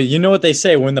ones, though. You know what they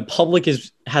say. When the public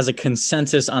has a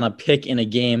consensus on a pick in a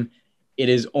game, it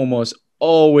is almost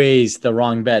always the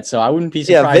wrong bet. So I wouldn't be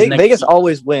surprised. Yeah, Vegas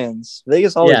always wins.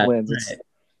 Vegas always wins. Right.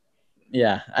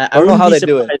 Yeah. I don't know how they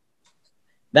do it.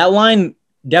 That line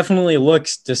definitely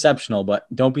looks deceptional, but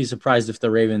don't be surprised if the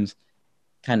Ravens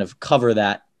kind of cover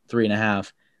that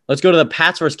 3.5. Let's go to the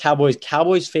Pats versus Cowboys.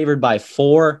 Cowboys favored by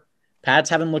 4. Pats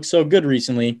haven't looked so good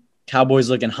recently. Cowboys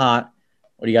looking hot.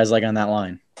 What do you guys like on that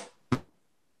line?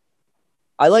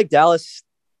 I like Dallas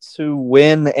to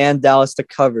win and Dallas to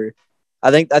cover. I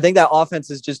think that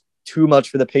offense is just too much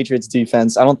for the Patriots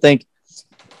defense. I don't think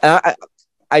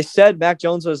I said Mac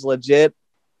Jones was legit.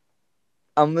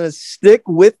 I'm going to stick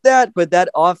with that, but that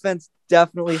offense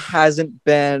definitely hasn't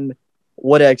been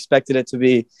what I expected it to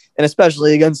be. And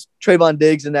especially against Trayvon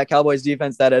Diggs and that Cowboys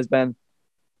defense that has been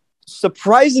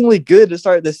surprisingly good to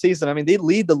start this season. I mean, they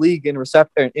lead the league in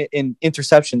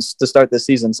interceptions to start this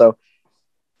season. So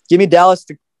give me Dallas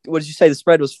to, what did you say? The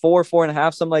spread was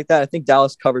 4.5, something like that. I think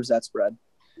Dallas covers that spread.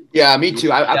 Yeah, me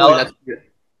too. I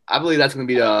believe that's going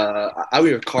to be I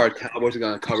believe the Cowboys are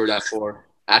going to cover that 4.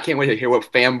 I can't wait to hear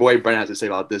what fanboy Brent has to say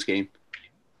about this game.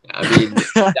 I mean,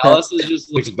 Dallas has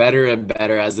just looks better and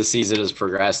better as the season has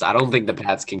progressed. I don't think the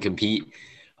Pats can compete.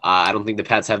 I don't think the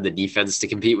Pats have the defense to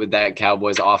compete with that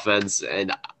Cowboys offense,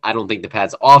 and I don't think the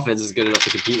Pats offense is good enough to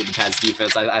compete with the Pats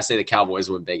defense. I say the Cowboys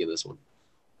win big in this one.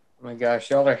 Oh my gosh,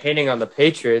 y'all are hating on the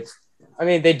Patriots. I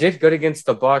mean, they did good against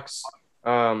the Bucs.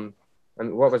 And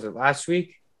what was it, last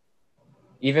week?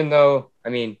 Even though, I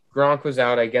mean, Gronk was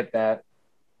out, I get that.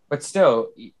 But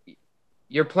still,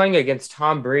 you're playing against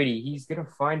Tom Brady. He's going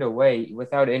to find a way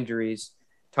without injuries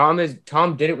Tom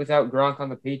did it without Gronk on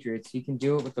the Patriots. He can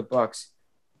do it with the Bucs.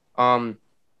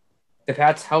 The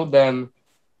Pats held them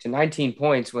to 19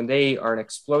 points when they are an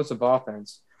explosive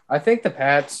offense. I think the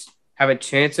Pats have a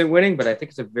chance at winning, but I think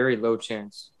it's a very low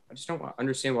chance. I just don't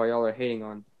understand why y'all are hating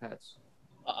on the Pats.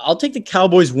 I'll take the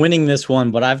Cowboys winning this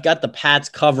one, but I've got the Pats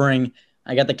covering.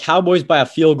 I got the Cowboys by a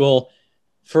field goal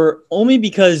for only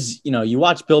because, you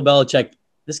watch Bill Belichick.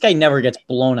 This guy never gets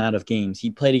blown out of games.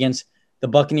 He played against the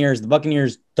Buccaneers. The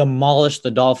Buccaneers demolished the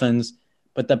Dolphins,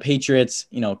 but the Patriots,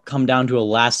 come down to a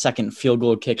last-second field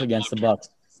goal kick against the Bucs.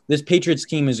 This Patriots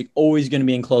team is always going to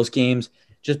be in close games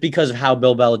just because of how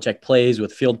Bill Belichick plays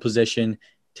with field position,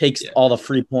 takes all the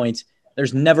free points.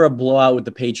 There's never a blowout with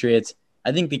the Patriots.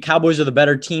 I think the Cowboys are the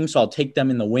better team, so I'll take them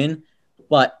in the win.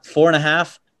 But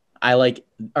 4.5,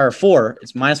 or 4,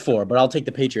 it's -4, but I'll take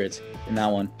the Patriots in that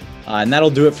one. And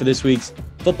that'll do it for this week's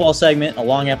football segment, a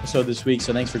long episode this week,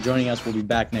 so thanks for joining us. We'll be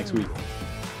back next week.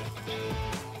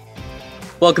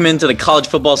 Welcome into the college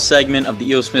football segment of the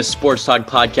E.O. Smith Sports Talk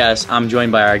podcast. I'm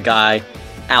joined by our guy,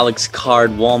 Alex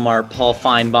Card, Walmart, Paul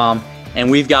Feinbaum,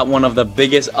 and we've got one of the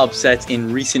biggest upsets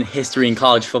in recent history in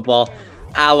college football.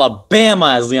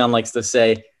 Alabama, as Leon likes to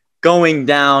say, going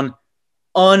down.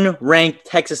 Unranked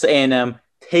Texas A&M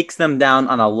takes them down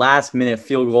on a last-minute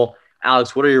field goal.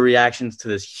 Alex, what are your reactions to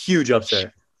this huge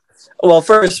upset? Well,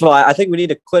 first of all, I think we need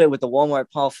to quit it with the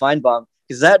Walmart Paul Feinbaum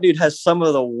because that dude has some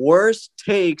of the worst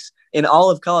takes in all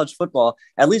of college football.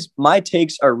 At least my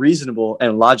takes are reasonable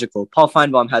and logical. Paul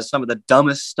Feinbaum has some of the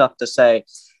dumbest stuff to say,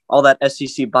 all that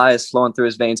SEC bias flowing through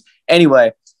his veins.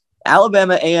 Anyway,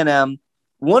 Alabama A&M,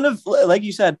 like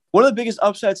you said, one of the biggest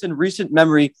upsets in recent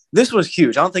memory. This was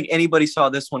huge. I don't think anybody saw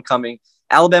this one coming.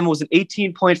 Alabama was an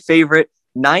 18-point favorite.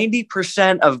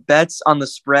 90% of bets on the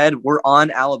spread were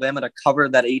on Alabama to cover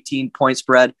that 18-point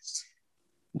spread.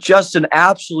 Just an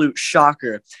absolute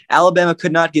shocker. Alabama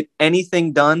could not get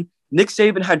anything done. Nick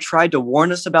Saban had tried to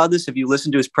warn us about this. If you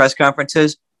listen to his press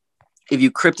conferences, if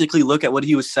you cryptically look at what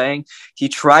he was saying, he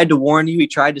tried to warn you. He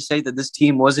tried to say that this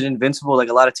team wasn't invincible like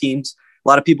a lot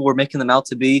of people were making them out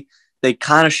to be. They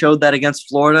kind of showed that against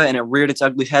Florida, and it reared its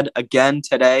ugly head again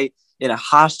today in a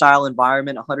hostile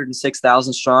environment,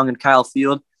 106,000 strong in Kyle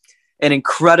Field. An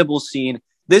incredible scene.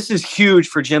 This is huge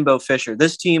for Jimbo Fisher.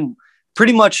 This team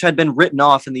pretty much had been written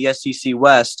off in the SEC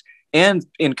West and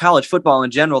in college football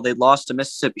in general. They lost to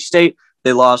Mississippi State.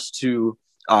 They lost to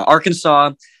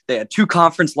Arkansas. They had 2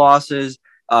 conference losses.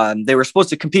 They were supposed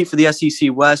to compete for the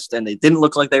SEC West, and they didn't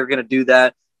look like they were going to do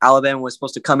that. Alabama was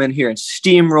supposed to come in here and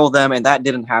steamroll them, and that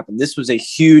didn't happen. This was a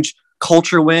huge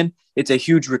culture win. It's a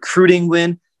huge recruiting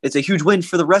win. It's a huge win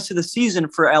for the rest of the season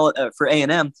for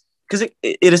A&M because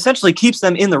it essentially keeps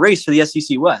them in the race for the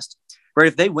SEC West. Right?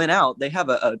 If they win out, they have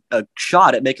a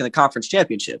shot at making the conference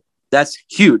championship. That's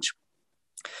huge.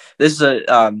 This is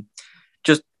a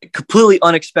just completely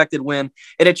unexpected win,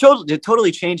 and it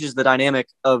totally changes the dynamic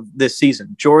of this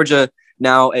season. Georgia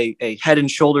now a head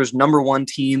and shoulders #1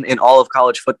 team in all of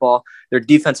college football. Their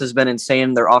defense has been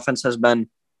insane. Their offense has been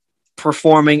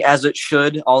performing as it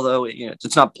should, although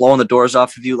it's not blowing the doors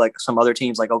off of you like some other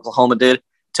teams like Oklahoma did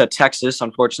to Texas.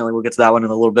 Unfortunately, we'll get to that one in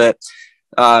a little bit.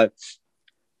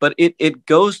 But it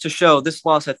goes to show this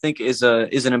loss, I think, is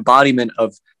an embodiment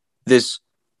of this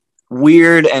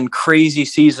weird and crazy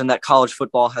season that college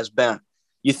football has been.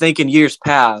 You think in years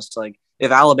past, like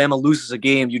if Alabama loses a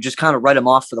game, you just kind of write them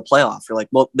off for the playoff. You're like,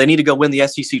 well, they need to go win the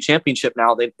SEC championship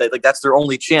now. They like that's their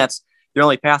only chance, their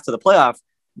only path to the playoff.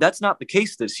 That's not the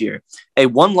case this year. A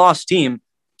one-loss team,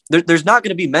 there's not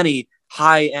going to be many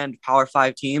high-end Power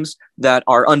 5 teams that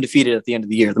are undefeated at the end of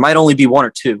the year. There might only be 1 or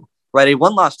 2, right? A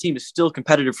one-loss team is still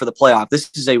competitive for the playoff. This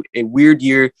is a weird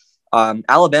year.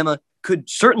 Alabama could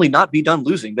certainly not be done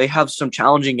losing. They have some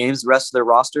challenging games, the rest of their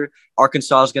roster.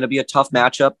 Arkansas is going to be a tough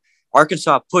matchup.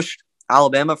 Arkansas pushed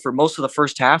Alabama for most of the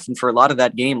first half and for a lot of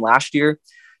that game last year.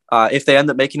 If they end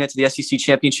up making it to the SEC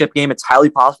championship game, it's highly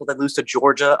possible they lose to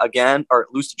Georgia again, or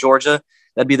lose to Georgia.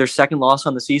 That'd be their second loss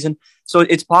on the season. So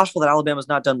it's possible that Alabama's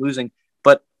not done losing.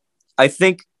 But I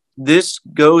think this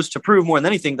goes to prove more than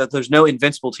anything that there's no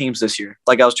invincible teams this year,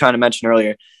 like I was trying to mention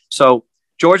earlier. So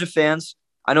Georgia fans,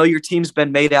 I know your team's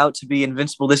been made out to be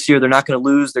invincible this year. They're not going to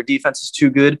lose. Their defense is too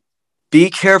good. Be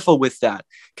careful with that.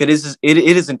 Because it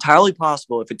is entirely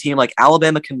possible if a team like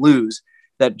Alabama can lose,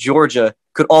 that Georgia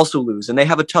could also lose. And they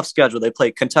have a tough schedule. They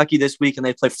play Kentucky this week and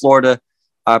they play Florida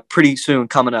pretty soon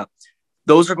coming up.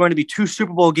 Those are going to be 2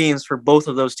 Super Bowl games for both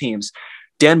of those teams.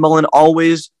 Dan Mullen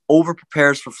always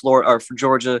over-prepares for Florida or for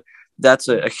Georgia. That's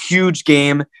a huge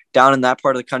game down in that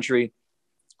part of the country,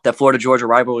 that Florida-Georgia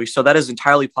rivalry. So that is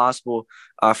entirely possible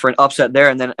for an upset there.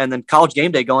 And then College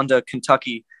Game Day going to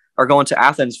Kentucky are going to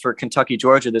Athens for Kentucky,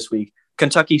 Georgia this week.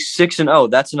 Kentucky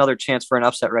 6-0. That's another chance for an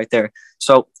upset right there.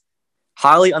 So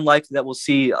highly unlikely that we'll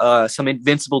see some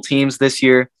invincible teams this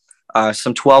year,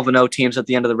 some 12-0 teams at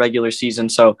the end of the regular season.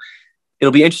 So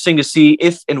it'll be interesting to see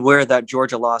if and where that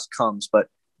Georgia loss comes. But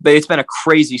it's been a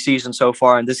crazy season so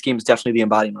far, and this game is definitely the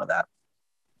embodiment of that.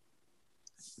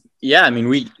 Yeah, I mean,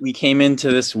 we came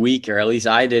into this week, or at least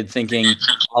I did, thinking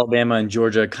Alabama and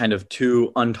Georgia kind of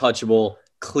two untouchable,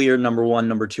 clear number one,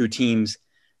 number two teams.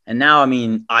 And now, I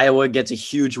mean, Iowa gets a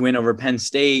huge win over Penn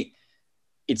State.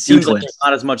 It seems like there's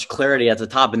not as much clarity at the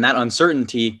top, and that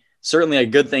uncertainty, certainly a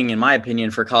good thing, in my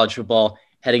opinion, for college football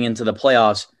heading into the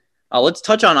playoffs. Let's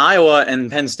touch on Iowa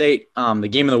and Penn State. The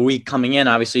game of the week coming in,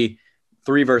 obviously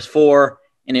 3-4,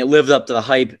 and it lived up to the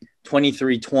hype.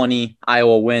 23-20,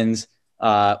 Iowa wins.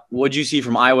 What did you see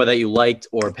from Iowa that you liked,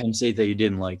 or Penn State that you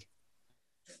didn't like?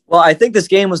 Well, I think this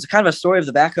game was kind of a story of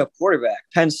the backup quarterback.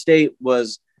 Penn State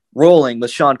was rolling with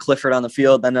Sean Clifford on the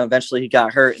field, then eventually he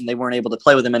got hurt and they weren't able to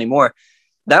play with him anymore.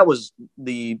 That was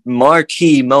the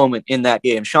marquee moment in that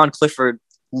game. Sean Clifford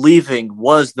leaving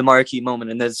was the marquee moment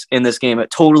in this game.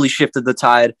 It totally shifted the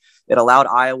tide. It allowed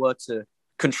Iowa to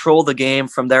control the game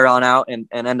from there on out and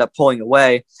end up pulling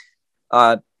away.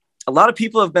 A lot of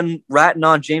people have been ratting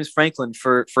on James Franklin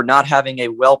for not having a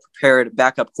well-prepared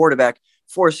backup quarterback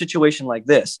for a situation like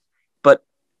this, but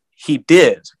he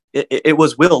did. It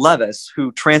was Will Levis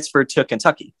who transferred to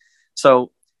Kentucky.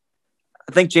 So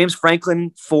I think James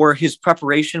Franklin, for his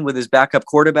preparation with his backup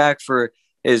quarterback, for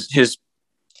his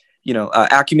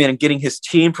acumen and getting his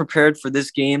team prepared for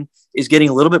this game, is getting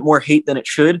a little bit more hate than it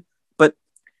should. But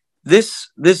this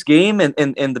game and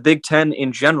the Big Ten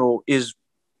in general is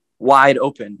wide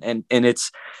open, and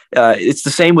it's the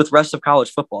same with rest of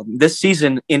college football. This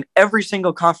season in every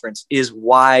single conference is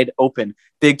wide open.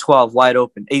 Big 12 wide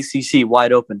open, ACC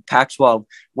wide open, Pac-12.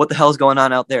 What the hell is going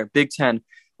on out there? Big 10.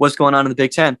 What's going on in the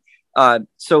Big 10?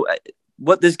 So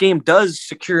what this game does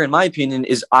secure, in my opinion,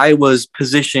 is Iowa's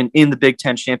position in the Big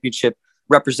 10 championship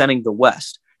representing the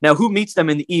West. Now, who meets them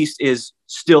in the East is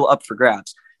still up for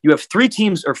grabs. You have 4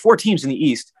 teams in the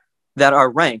East that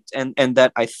are ranked and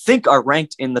that I think are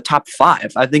ranked in the top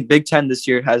 5. I think Big Ten this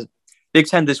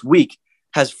week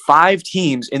has 5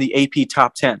 teams in the AP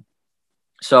top 10.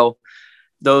 So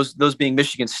those being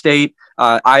Michigan State,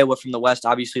 Iowa from the West,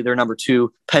 obviously they're number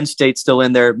 2. Penn State still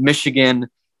in there, Michigan,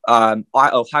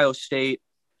 Ohio State.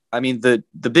 I mean, the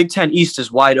Big Ten East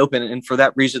is wide open, and for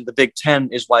that reason, the Big Ten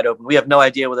is wide open. We have no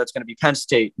idea whether it's going to be Penn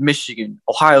State, Michigan,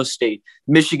 Ohio State,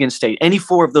 Michigan State. Any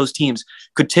 4 of those teams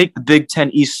could take the Big Ten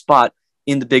East spot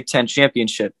in the Big Ten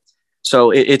championship.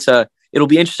 So it'll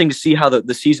be interesting to see how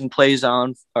the season plays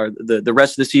on, or the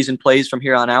rest of the season plays from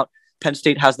here on out. Penn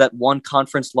State has that one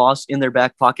conference loss in their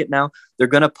back pocket now. They're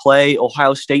going to play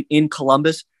Ohio State in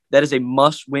Columbus. That is a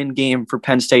must-win game for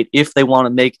Penn State if they want to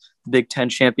make the Big Ten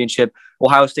championship.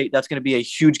 Ohio State, that's going to be a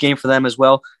huge game for them as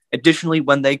well. Additionally,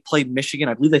 when they play Michigan,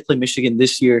 I believe they play Michigan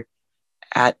this year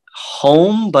at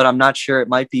home, but I'm not sure. It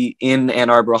might be in Ann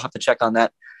Arbor. I'll have to check on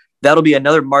that. That'll be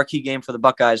another marquee game for the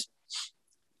Buckeyes.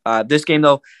 This game,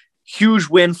 though, huge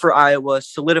win for Iowa,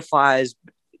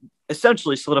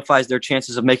 essentially solidifies their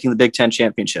chances of making the Big Ten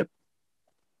championship.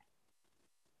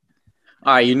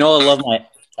 All right,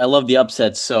 I love the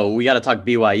upsets, so we got to talk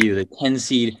BYU, the 10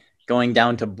 seed going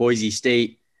down to Boise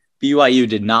State. BYU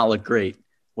did not look great.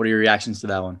 What are your reactions to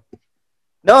that one?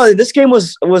 No, this game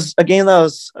was a game that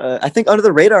was, I think, under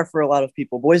the radar for a lot of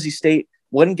people. Boise State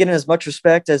wasn't getting as much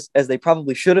respect as they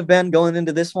probably should have been going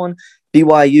into this one.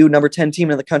 BYU, number 10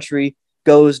 team in the country,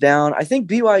 goes down. I think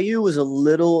BYU was a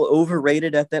little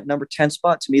overrated at that number 10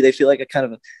 spot. To me, they feel like a kind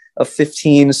of a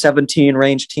 15, 17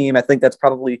 range team. I think that's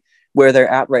probably where they're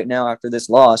at right now after this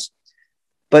loss.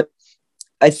 But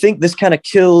I think this kind of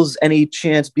kills any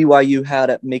chance BYU had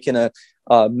at making a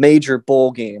major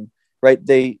bowl game, right?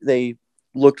 They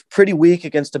looked pretty weak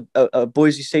against a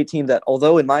Boise State team that,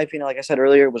 although in my opinion, like I said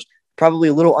earlier, was probably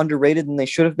a little underrated than they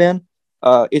should have been.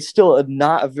 It's still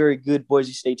not a very good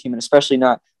Boise State team, and especially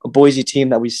not a Boise team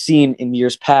that we've seen in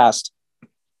years past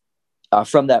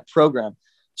from that program.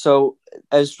 So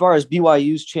as far as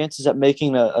BYU's chances at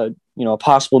making a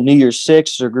possible New Year's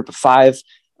Six or group of 5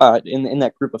 in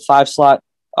that group of 5 slot,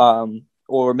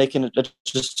 or making it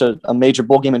just a major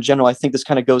bowl game in general, I think this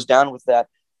kind of goes down with that.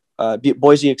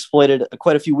 Boise exploited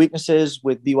quite a few weaknesses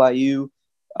with BYU.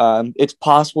 It's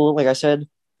possible, like I said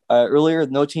earlier,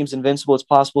 no team's invincible. It's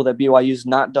possible that BYU's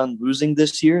not done losing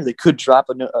this year. They could drop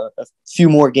a few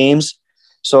more games.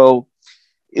 So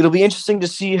it'll be interesting to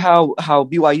see how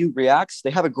BYU reacts.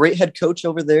 They have a great head coach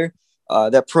over there.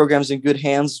 That program's in good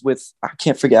hands with, I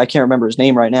can't remember his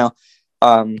name right now.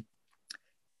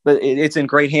 but it's in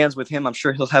great hands with him. I'm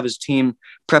sure he'll have his team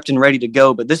prepped and ready to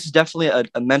go. But this is definitely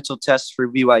a mental test for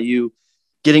BYU,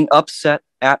 getting upset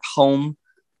at home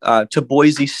to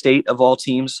Boise State of all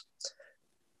teams.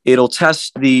 It'll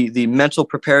test the mental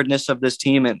preparedness of this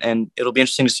team, and it'll be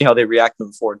interesting to see how they react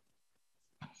moving forward.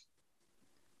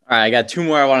 All right, I got two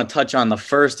more I want to touch on. The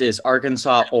first is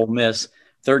Arkansas Ole Miss,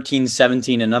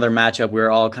 13-17, another matchup we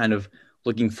were all kind of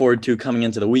looking forward to coming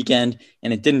into the weekend,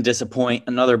 and it didn't disappoint.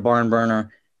 Another barn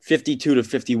burner,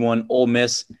 52-51. Ole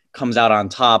Miss comes out on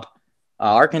top.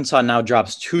 Arkansas now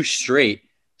drops 2 straight.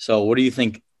 So what do you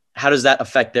think? How does that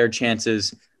affect their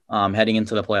chances heading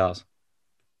into the playoffs?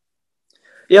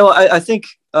 Yeah, well, I think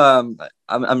I'm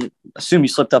assuming you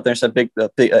slipped up there and said big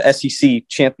SEC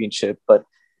championship, but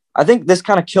I think this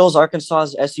kind of kills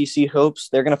Arkansas's SEC hopes.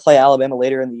 They're going to play Alabama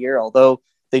later in the year, although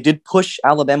they did push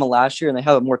Alabama last year and they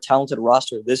have a more talented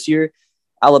roster this year.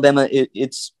 Alabama,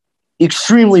 it's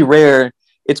extremely rare.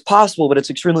 It's possible, but it's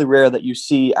extremely rare that you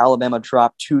see Alabama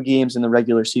drop 2 games in the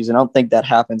regular season. I don't think that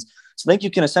happens. So I think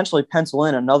you can essentially pencil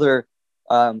in another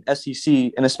SEC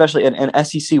and especially an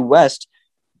SEC West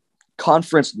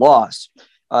conference loss.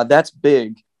 That's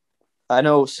big. I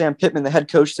know Sam Pittman, the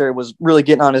head coach there, was really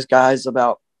getting on his guys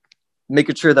about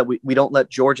making sure that we don't let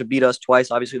Georgia beat us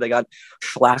twice. Obviously, they got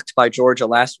schlacked by Georgia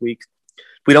last week.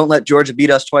 We don't let Georgia beat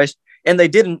us twice. And they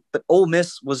didn't, but Ole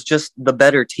Miss was just the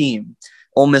better team.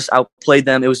 Ole Miss outplayed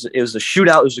them. It was a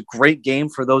shootout. It was a great game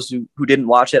for those who didn't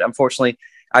watch it. Unfortunately,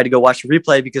 I had to go watch the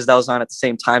replay because that was on at the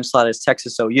same time slot as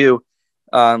Texas OU.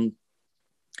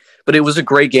 But it was a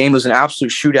great game. It was an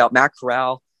absolute shootout. Matt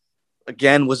Corral,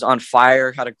 again, was on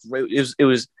fire. Had a great.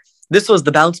 This was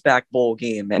the bounce back bowl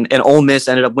game, and Ole Miss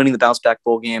ended up winning the bounce back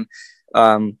bowl game.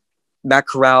 Matt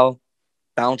Corral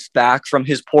bounced back from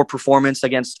his poor performance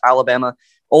against Alabama.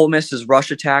 Ole Miss's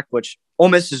rush attack, which Ole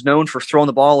Miss is known for throwing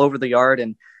the ball over the yard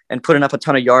and putting up a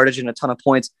ton of yardage and a ton of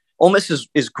points. Ole Miss's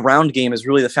ground game is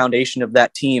really the foundation of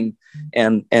that team,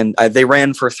 and they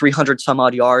ran for 300 some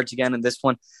odd yards again in this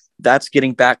one. That's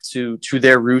getting back to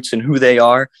their roots and who they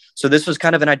are. So this was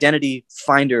kind of an identity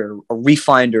finder, a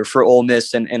refinder for Ole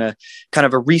Miss, and a kind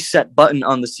of a reset button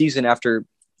on the season after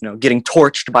getting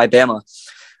torched by Bama.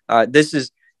 This is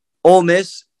Ole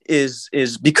Miss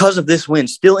is because of this win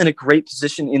still in a great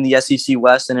position in the SEC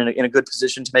West and in a good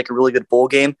position to make a really good bowl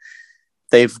game.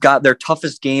 They've got their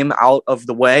toughest game out of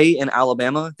the way in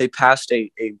Alabama. They passed a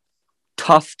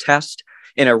tough test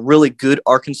in a really good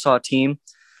Arkansas team.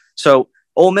 So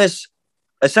Ole Miss,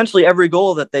 essentially every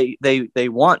goal that they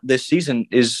want this season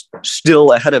is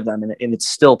still ahead of them, and it's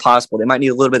still possible. They might need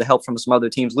a little bit of help from some other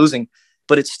teams losing,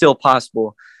 but it's still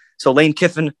possible. So Lane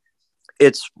Kiffin,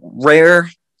 it's rare,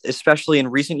 especially in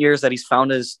recent years, that he's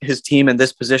found his team in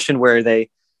this position where they,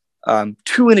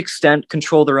 to an extent,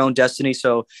 control their own destiny.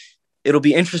 So it'll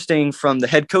be interesting from the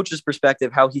head coach's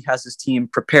perspective how he has his team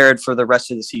prepared for the rest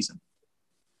of the season.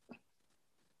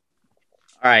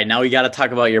 All right, now we got to talk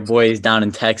about your boys down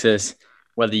in Texas.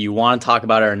 Whether you want to talk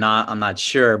about it or not, I'm not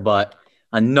sure, but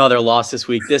another loss this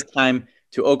week, this time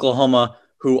to Oklahoma,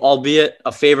 who, albeit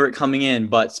a favorite coming in,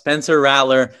 but Spencer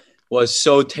Rattler was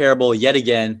so terrible yet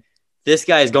again. This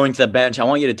guy is going to the bench. I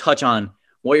want you to touch on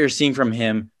what you're seeing from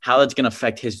him, how that's going to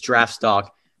affect his draft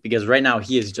stock, because right now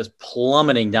he is just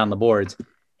plummeting down the boards.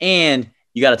 And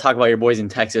you got to talk about your boys in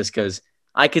Texas, because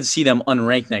I could see them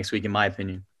unranked next week, in my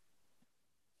opinion.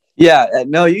 Yeah,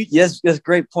 no, yes,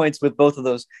 great points with both of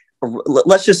those.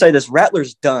 Let's just say this: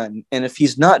 Rattler's done, and if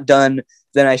he's not done,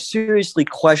 then I seriously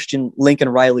question Lincoln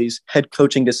Riley's head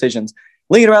coaching decisions.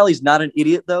 Lincoln Riley's not an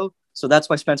idiot, though, so that's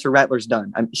why Spencer Rattler's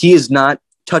done. He is not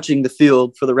touching the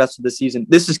field for the rest of the season.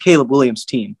 This is Caleb Williams'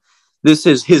 team. This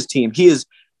is his team. He is.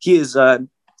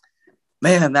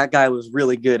 Man, that guy was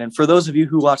really good. And for those of you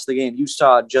who watched the game, you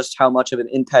saw just how much of an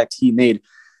impact he made.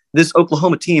 This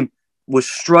Oklahoma team was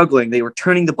struggling. They were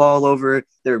turning the ball over.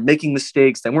 They were making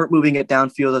mistakes. They weren't moving it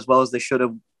downfield as well as they should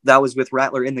have. That was with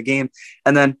Rattler in the game.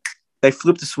 And then they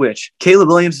flipped the switch. Caleb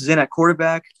Williams is in at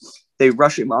quarterback. They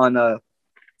rush him on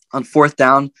fourth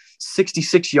down,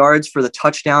 66 yards for the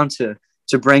touchdown to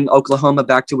bring Oklahoma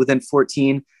back to within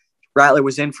 14. Rattler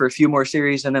was in for a few more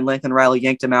series, and then Lincoln Riley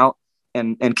yanked him out.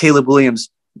 And Caleb Williams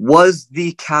was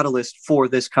the catalyst for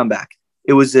this comeback.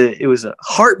 It was a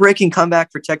heartbreaking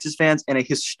comeback for Texas fans and a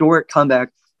historic comeback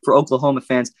for Oklahoma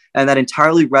fans, and that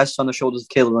entirely rests on the shoulders of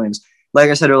Caleb Williams. Like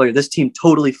I said earlier, this team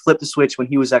totally flipped the switch when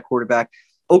he was at quarterback.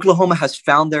 Oklahoma has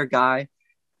found their guy.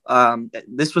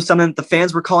 This was something that the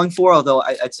fans were calling for, although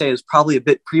I'd say it was probably a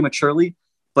bit prematurely,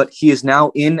 but he is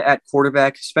now in at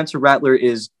quarterback. Spencer Rattler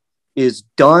is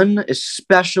done,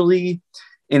 especially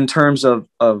in terms of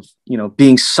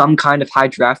being some kind of high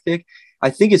draft pick. I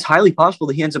think it's highly possible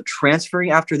that he ends up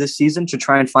transferring after this season to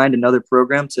try and find another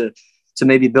program to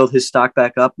maybe build his stock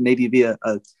back up, maybe be a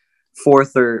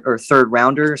fourth or third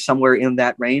rounder, somewhere in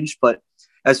that range. But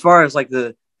as far as like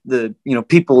the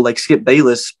people like Skip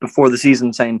Bayless before the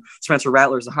season saying Spencer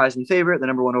Rattler is the Heisman favorite, the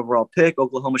number 1 overall pick,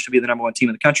 Oklahoma should be the number 1 team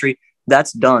in the country,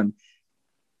 that's done.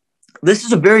 This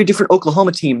is a very different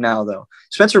Oklahoma team now, though.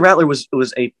 Spencer Rattler was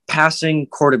a passing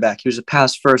quarterback. He was a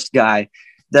pass first guy.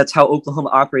 That's how Oklahoma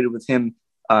operated with him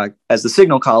as the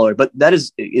signal caller. But that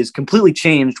is completely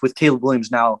changed with Caleb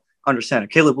Williams now under center.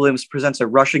 Caleb Williams presents a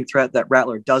rushing threat that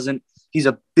Rattler doesn't. He's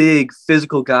a big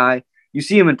physical guy. You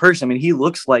see him in person. I mean, he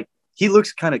looks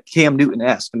kind of Cam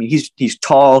Newton-esque. I mean, he's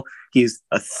tall. He's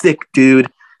a thick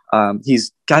dude.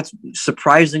 He's got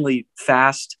surprisingly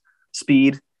fast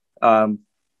speed.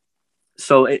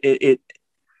 So the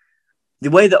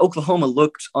way that Oklahoma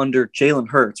looked under Jalen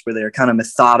Hurts, where they're kind of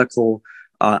methodical,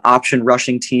 option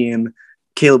rushing team,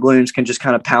 Caleb Williams can just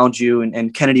kind of pound you,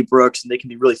 and Kennedy Brooks, and they can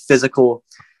be really physical.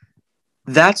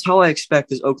 That's how I expect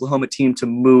this Oklahoma team to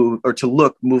move or to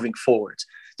look moving forwards.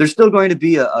 There's still going to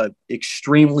be a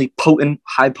extremely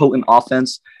high potent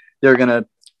offense. They're going to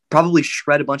probably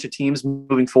shred a bunch of teams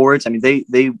moving forwards. I mean,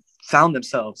 they found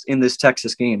themselves in this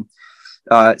Texas game.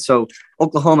 So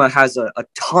Oklahoma has a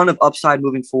ton of upside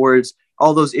moving forwards.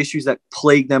 All those issues that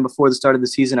plagued them before the start of the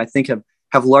season, I think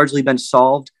have largely been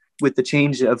solved with the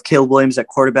change of Caleb Williams at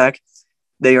quarterback.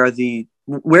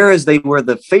 Whereas they were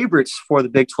the favorites for the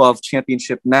Big 12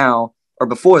 championship now, or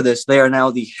before this, they are now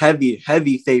the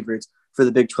heavy favorites for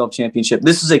the Big 12 championship.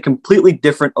 This is a completely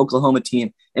different Oklahoma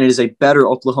team, and it is a better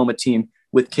Oklahoma team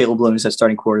with Caleb Williams as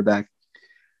starting quarterback.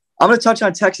 I'm going to touch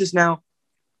on Texas now.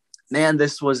 Man,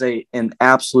 this was an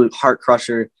absolute heart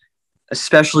crusher,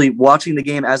 especially watching the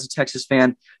game as a Texas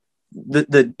fan.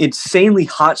 The insanely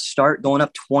hot start, going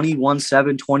up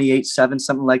 21-7, 28-7,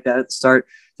 something like that at the start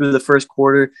through the first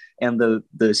quarter, and the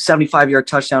 75-yard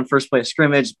touchdown, first play of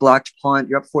scrimmage, blocked punt,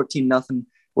 you're up 14-0.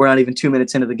 We're not even 2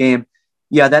 minutes into the game.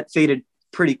 Yeah, that faded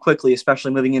pretty quickly,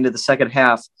 especially moving into the second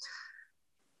half.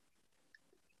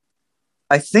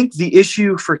 I think the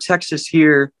issue for Texas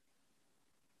here,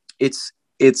 it's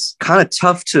kind of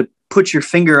tough to put your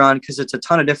finger on because it's a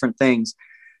ton of different things.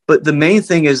 But the main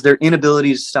thing is their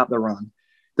inability to stop the run.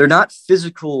 They're not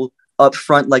physical up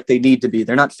front like they need to be.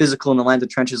 They're not physical in the line of the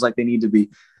trenches like they need to be.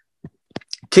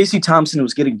 Casey Thompson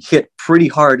was getting hit pretty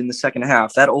hard in the second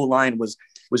half. That O-line was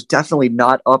definitely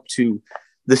not up to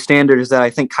the standards that I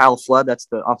think Kyle Flood, that's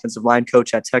the offensive line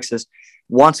coach at Texas,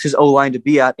 wants his O-line to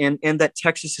be at, and that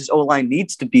Texas's O-line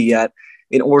needs to be at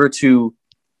in order to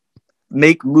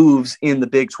make moves in the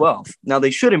Big 12. Now,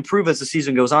 they should improve as the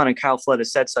season goes on, and Kyle Flood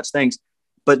has said such things,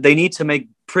 but they need to make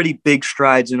pretty big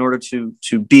strides in order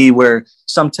to be where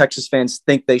some Texas fans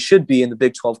think they should be in the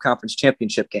Big 12 Conference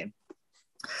Championship game.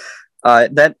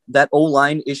 That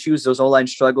O-line issues, those O-line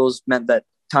struggles meant that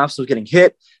Thompson was getting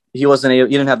hit. He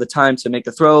didn't have the time to make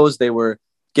the throws. They were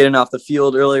getting off the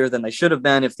field earlier than they should have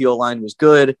been if the O-line was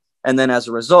good. And then as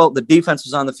a result, the defense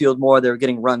was on the field more. They were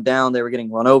getting run down. They were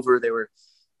getting run over. They were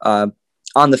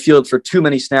on the field for too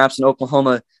many snaps, and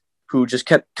Oklahoma, who just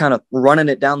kept kind of running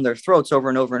it down their throats over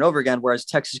and over and over again, whereas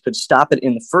Texas could stop it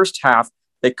in the first half,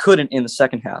 they couldn't in the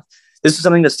second half. This is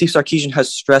something that Steve Sarkisian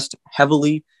has stressed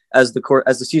heavily as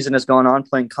the season has gone on,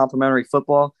 playing complementary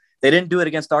football. They didn't do it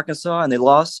against Arkansas, and they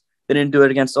lost. They didn't do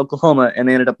it against Oklahoma, and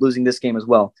they ended up losing this game as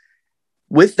well.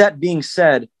 With that being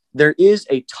said, there is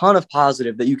a ton of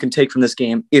positive that you can take from this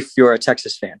game if you're a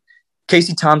Texas fan.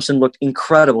 Casey Thompson looked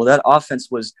incredible. That offense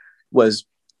was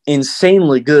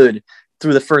insanely good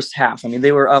through the first half. I mean,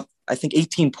 they were up, I think,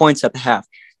 18 points at the half.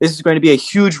 This is going to be a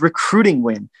huge recruiting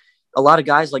win. A lot of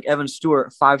guys like Evan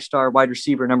Stewart, a 5-star wide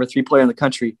receiver, number 3 player in the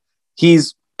country,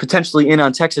 he's potentially in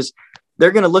on Texas.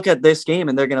 They're going to look at this game,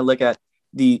 and they're going to look at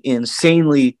the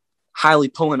insanely highly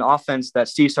potent offense that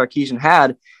Steve Sarkisian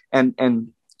had,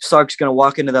 and Sark's going to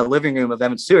walk into that living room of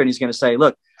Evan Stewart, and he's going to say,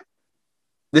 look,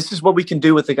 this is what we can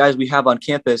do with the guys we have on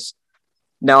campus.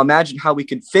 Now imagine how we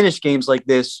could finish games like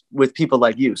this with people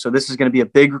like you. So this is going to be a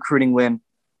big recruiting win.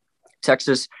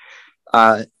 Texas,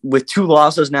 with 2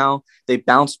 losses now, they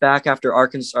bounced back after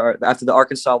the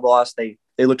Arkansas loss. They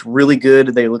looked really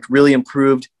good. They looked really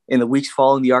improved in the weeks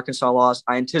following the Arkansas loss.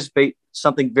 I anticipate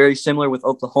something very similar with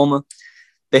Oklahoma.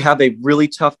 They have a really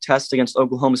tough test against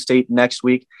Oklahoma State next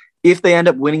week. If they end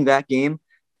up winning that game,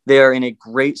 they are in a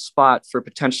great spot for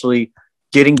potentially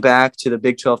getting back to the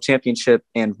Big 12 championship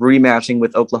and rematching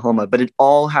with Oklahoma. But it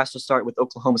all has to start with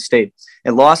Oklahoma State.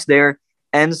 A loss there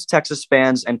ends Texas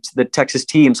fans and the Texas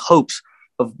team's hopes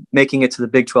of making it to the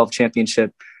Big 12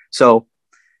 championship. So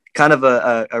kind of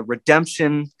a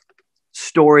redemption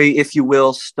story, if you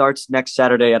will, starts next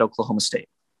Saturday at Oklahoma State.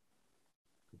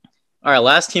 All right,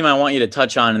 last team I want you to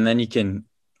touch on, and then you can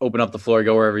open up the floor,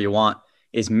 go wherever you want,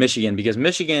 is Michigan. Because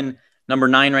Michigan, number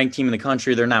 9 ranked team in the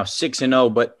country, they're now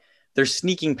 6-0, but they're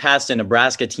sneaking past a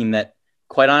Nebraska team that,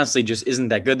 quite honestly, just isn't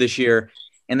that good this year.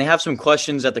 And they have some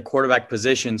questions at the quarterback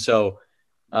position. So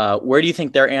where do you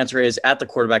think their answer is at the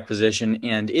quarterback position?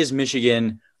 And is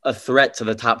Michigan a threat to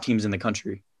the top teams in the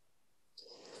country?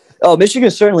 Oh, Michigan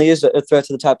certainly is a threat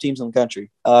to the top teams in the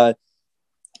country.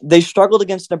 They struggled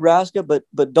against Nebraska,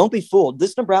 but don't be fooled.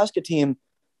 This Nebraska team,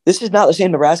 this is not the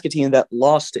same Nebraska team that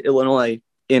lost to Illinois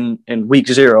in week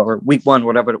 0 or week 1,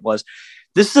 whatever it was.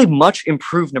 This is a much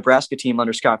improved Nebraska team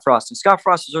under Scott Frost, and Scott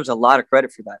Frost deserves a lot of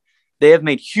credit for that. They have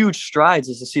made huge strides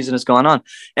as the season has gone on,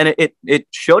 and it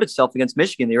showed itself against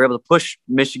Michigan. They were able to push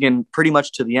Michigan pretty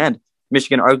much to the end.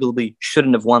 Michigan arguably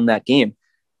shouldn't have won that game.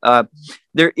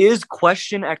 There is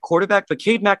question at quarterback, but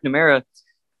Cade McNamara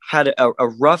had a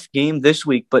rough game this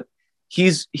week, but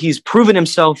he's proven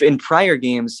himself in prior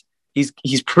games.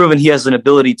 He's proven he has an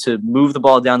ability to move the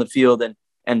ball down the field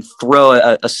and throw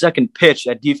a second pitch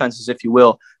at defenses, if you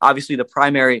will. Obviously, the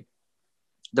primary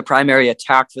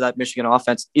attack for that Michigan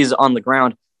offense is on the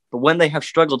ground, but when they have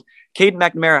struggled, Cade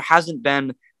McNamara hasn't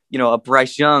been, a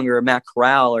Bryce Young or a Matt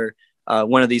Corral or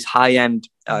one of these high-end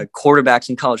quarterbacks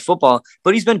in college football,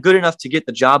 but he's been good enough to get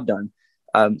the job done.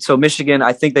 So Michigan,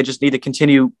 I think they just need to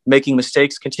continue making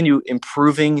mistakes, continue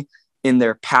improving in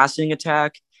their passing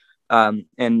attack, and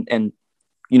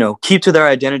keep to their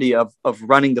identity of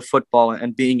running the football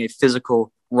and being a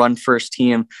physical run-first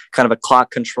team, kind of a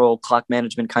clock control, clock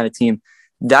management kind of team.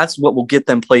 That's what will get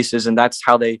them places, and that's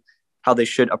how they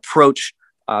should approach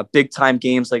big-time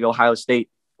games like Ohio State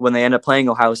when they end up playing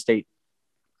Ohio State.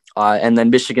 And then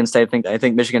Michigan State, I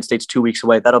think Michigan State's 2 weeks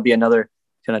away. That'll be another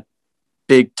kind of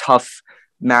big, tough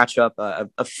matchup,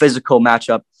 a physical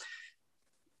matchup.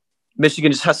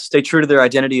 Michigan just has to stay true to their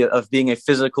identity of being a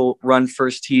physical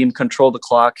run-first team, control the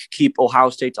clock, keep Ohio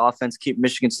State's offense, keep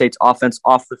Michigan State's offense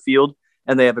off the field,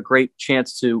 and they have a great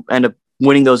chance to end up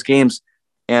winning those games.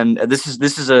 And this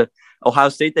is a Ohio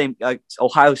State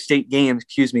game,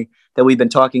 that we've been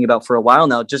talking about for a while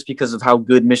now, just because of how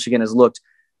good Michigan has looked.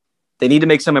 They need to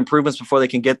make some improvements before they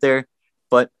can get there,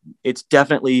 but it's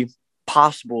definitely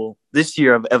possible this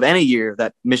year of any year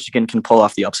that Michigan can pull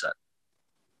off the upset.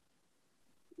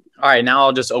 All right, now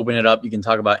I'll just open it up. You can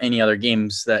talk about any other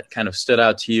games that kind of stood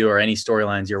out to you or any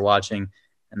storylines you're watching,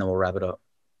 and then we'll wrap it up.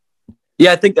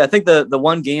 Yeah, I think the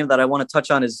one game that I want to touch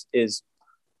on is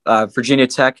Virginia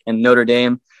Tech and Notre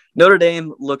Dame. Notre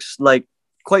Dame looks like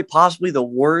quite possibly the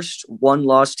worst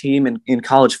one-loss team in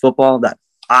college football that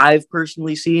I've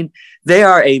personally seen. They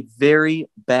are a very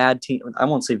bad team. I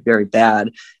won't say very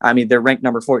bad. I mean, they're ranked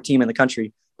number 14 in the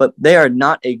country, but they are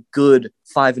not a good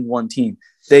 5-1 team.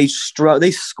 They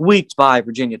squeaked by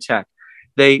Virginia Tech.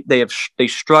 They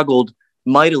struggled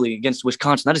mightily against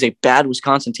Wisconsin. That is a bad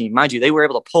Wisconsin team. Mind you, they were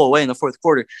able to pull away in the fourth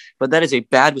quarter, but that is a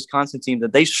bad Wisconsin team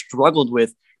that they struggled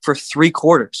with for 3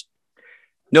 quarters.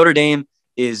 Notre Dame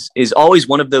is always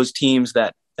one of those teams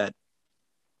that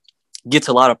gets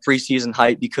a lot of preseason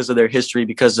hype because of their history,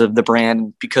 because of the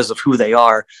brand, because of who they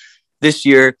are. This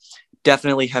year,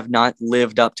 definitely have not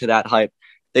lived up to that hype.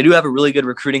 They do have a really good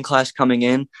recruiting class coming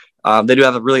in. They do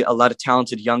have a lot of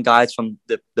talented young guys from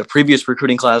the previous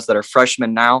recruiting class that are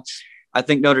freshmen now. I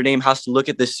think Notre Dame has to look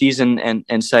at this season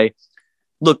and say,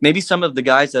 look, maybe some of the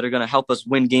guys that are going to help us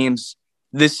win games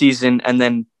this season and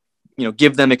then,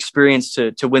 give them experience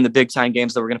to win the big time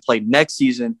games that we're going to play next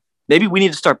season. Maybe we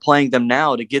need to start playing them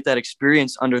now to get that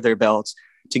experience under their belts,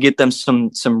 to get them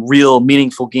some real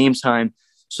meaningful game time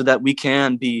so that we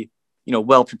can be,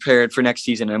 well prepared for next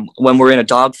season. And when we're in a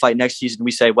dogfight next season,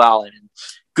 we say, wow,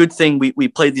 good thing we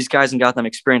played these guys and got them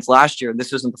experience last year. And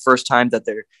this isn't the first time that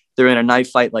they're in a knife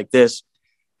fight like this.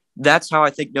 That's how I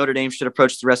think Notre Dame should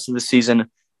approach the rest of the season.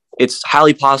 It's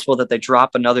highly possible that they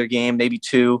drop another game, maybe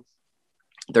 2.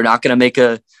 They're not going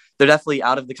to they're definitely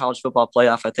out of the college football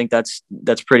playoff. I think that's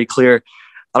pretty clear.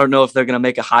 I don't know if they're going to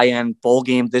make a high-end bowl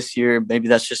game this year. Maybe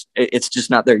it's just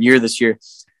not their year this year.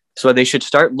 So they should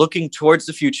start looking towards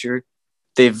the future.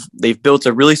 They've built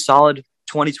a really solid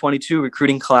 2022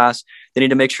 recruiting class. They need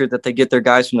to make sure that they get their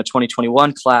guys from the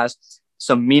 2021 class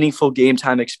some meaningful game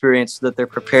time experience so that they're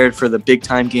prepared for the big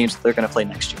time games that they're going to play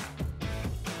next year.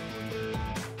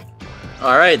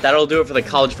 All right, that'll do it for the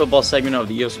college football segment of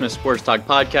the E.O. Smith Sports Talk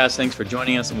podcast. Thanks for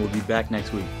joining us, and we'll be back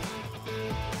next week.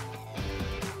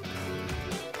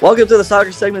 Welcome to the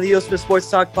soccer segment of the E.O. Smith Sports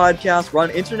Talk podcast. We're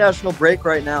on international break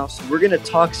right now, so we're going to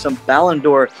talk some Ballon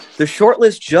d'Or. The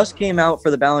shortlist just came out for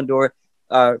the Ballon d'Or.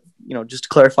 Just to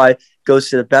clarify, goes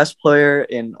to the best player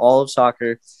in all of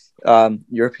soccer,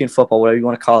 European football, whatever you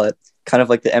want to call it, kind of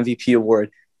like the MVP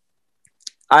award.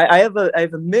 I have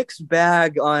a mixed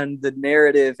bag on the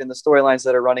narrative and the storylines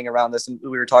that are running around this, and we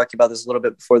were talking about this a little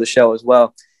bit before the show as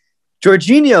well.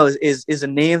 Jorginho is a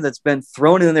name that's been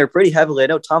thrown in there pretty heavily. I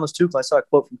know Thomas Tuchel, I saw a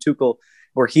quote from Tuchel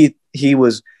where he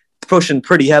was pushing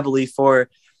pretty heavily for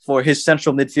his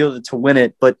central midfielder to win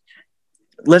it. But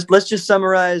let's just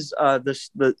summarize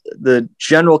the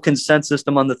general consensus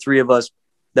among the three of us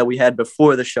that we had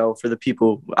before the show for the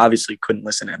people who obviously couldn't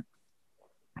listen in.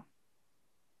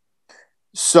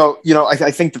 So,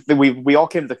 I think that we all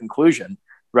came to the conclusion,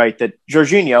 right, that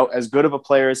Jorginho, as good of a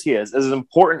player as he is, as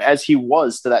important as he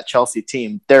was to that Chelsea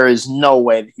team, there is no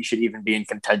way that he should even be in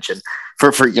contention for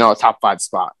a top 5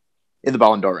 spot in the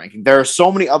Ballon d'Or ranking. There are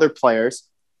so many other players,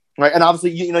 right? And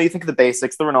obviously, you think of the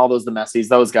basics, the Ronaldos, the Messis,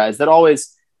 those guys that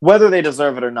always, whether they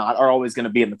deserve it or not, are always going to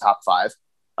be in the top 5.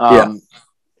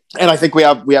 And I think we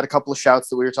had a couple of shouts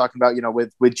that we were talking about,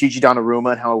 with Gigi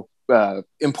Donnarumma and how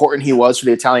important he was for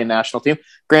the Italian national team.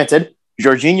 Granted,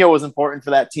 Jorginho was important for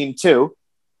that team too,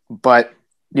 but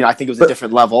I think it was a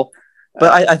different level.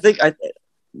 But I think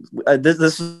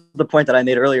this is the point that I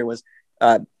made earlier was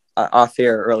off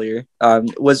air earlier.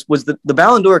 Was the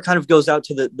Ballon d'Or kind of goes out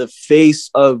to the face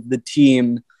of the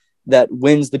team that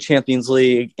wins the Champions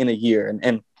League in a year,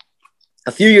 and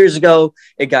a few years ago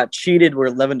it got cheated where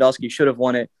Lewandowski should have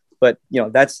won it, but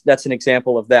that's an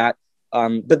example of that.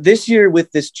 But this year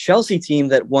with this Chelsea team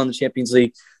that won the Champions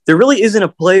League, there really isn't a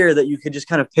player that you could just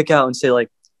kind of pick out and say, like,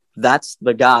 that's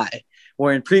the guy.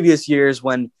 Where in previous years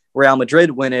when Real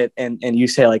Madrid win it and you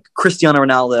say, like, Cristiano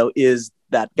Ronaldo is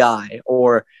that guy,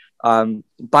 or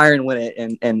Bayern win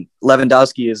it and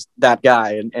Lewandowski is that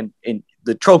guy, and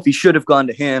the trophy should have gone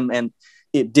to him, and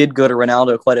it did go to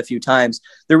Ronaldo quite a few times.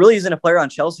 There really isn't a player on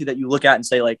Chelsea that you look at and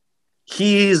say, like,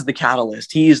 he's the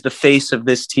catalyst. He's the face of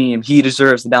this team. He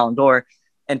deserves the Ballon d'Or.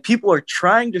 And people are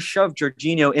trying to shove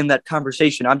Jorginho in that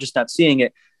conversation. I'm just not seeing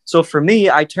it. So for me,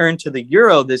 I turned to the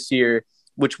Euro this year,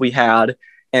 which we had,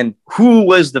 and who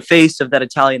was the face of that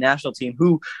Italian national team?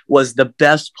 Who was the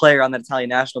best player on that Italian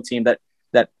national team that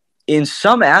in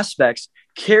some aspects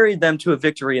carried them to a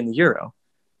victory in the Euro?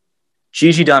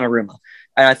 Gigi Donnarumma.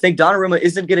 And I think Donnarumma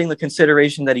isn't getting the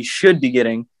consideration that he should be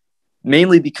getting,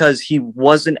 mainly because he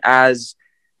wasn't as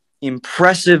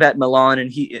impressive at Milan,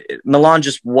 and Milan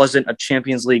just wasn't a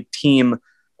Champions League team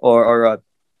or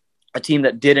a team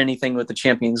that did anything with the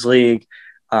Champions League.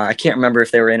 I can't remember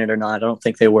if they were in it or not. I don't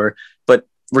think they were. But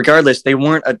regardless, they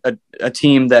weren't a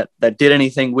team that did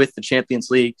anything with the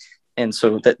Champions League. And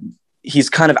so that he's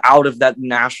kind of out of that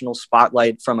national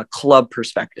spotlight from a club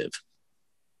perspective.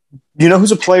 You know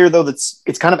who's a player, though,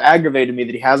 it's kind of aggravated me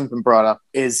that he hasn't been brought up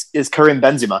is Karim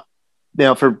Benzema,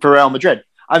 for Real Madrid.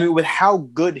 I mean, with how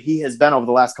good he has been over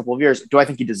the last couple of years, do I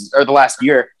think the last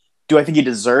year, do I think he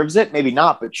deserves it? Maybe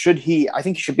not, but should he? I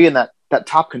think he should be in that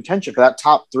top contention for that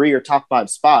top 3 or top 5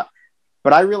 spot.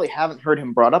 But I really haven't heard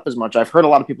him brought up as much. I've heard a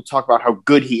lot of people talk about how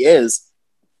good he is,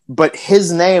 but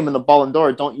his name and the Ballon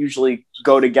d'Or don't usually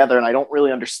go together, and I don't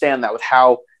really understand that with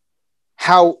how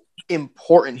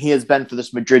important he has been for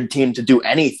this Madrid team to do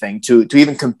anything, to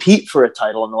even compete for a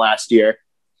title in the last year.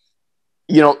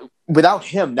 Without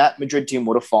him, that Madrid team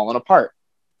would have fallen apart.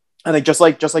 I think just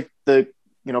like the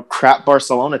crap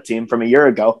Barcelona team from a year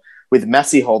ago with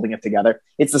Messi holding it together,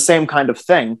 it's the same kind of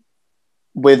thing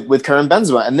with Karim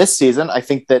Benzema. And this season, I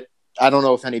think that, I don't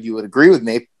know if any of you would agree with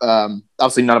me.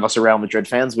 Obviously, none of us are Real Madrid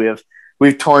fans.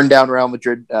 We've torn down Real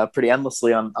Madrid pretty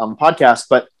endlessly on podcasts,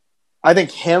 but I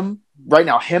think him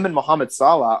and Mohamed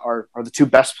Salah are the 2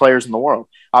 best players in the world.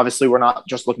 Obviously, we're not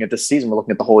just looking at this season; we're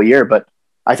looking at the whole year, but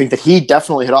I think that he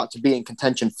definitely ought to be in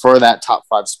contention for that top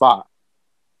 5 spot.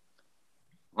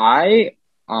 I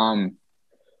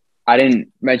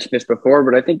didn't mention this before,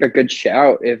 but I think a good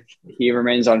shout if he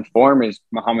remains on form is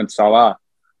Mohamed Salah.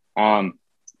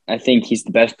 I think he's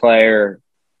the best player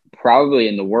probably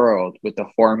in the world with the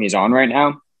form he's on right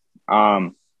now.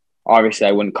 Obviously,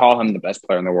 I wouldn't call him the best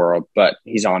player in the world, but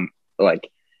he's on, like,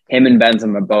 him and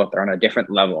Benzema both are on a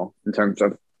different level in terms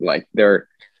of, like, their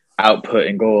output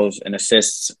and goals and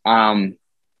assists.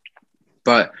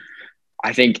 But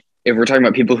I think if we're talking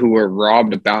about people who were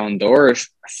robbed of Ballon d'Ors,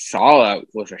 Salah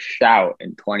was a shout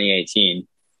in 2018.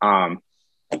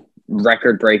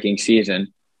 Record-breaking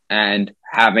season and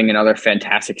having another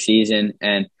fantastic season.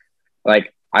 And,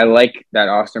 like, I like that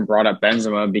Austin brought up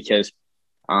Benzema because,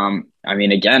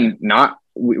 again,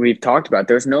 we've talked about,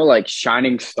 there's no, like,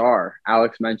 shining star.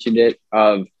 Alex mentioned it,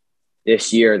 of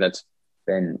this year that's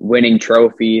been winning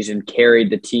trophies and carried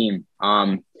the team.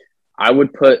 I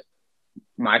would put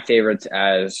my favorites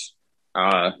as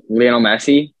Lionel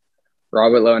Messi,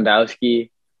 Robert Lewandowski,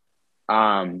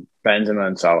 Benzema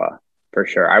and Salah for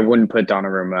sure. I wouldn't put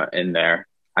Donnarumma in there.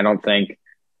 I don't think.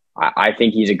 I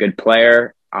think he's a good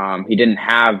player. He didn't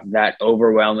have that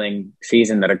overwhelming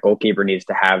season that a goalkeeper needs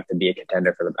to have to be a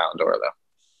contender for the Ballon d'Or,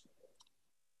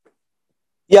 though.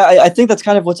 Yeah, I think that's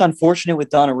kind of what's unfortunate with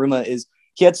Donnarumma is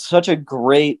he had such a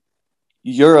great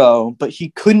Euro, but he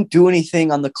couldn't do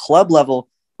anything on the club level.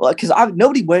 Well, because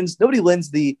nobody wins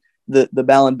the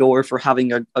Ballon d'Or for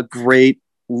having a great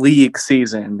league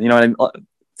season. You know what I mean?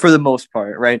 For the most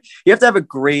part, right? You have to have a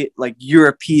great like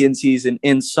European season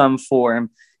in some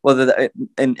form.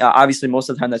 And obviously most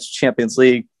of the time that's Champions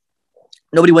League.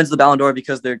 Nobody wins the Ballon d'Or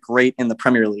because they're great in the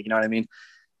Premier League. You know what I mean?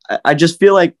 I just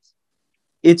feel like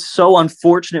it's so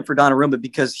unfortunate for Donnarumma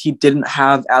because he didn't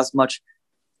have as much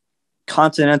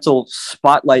continental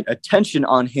spotlight attention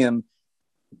on him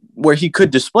where he could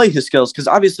display his skills. Because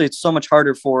obviously it's so much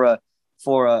harder for a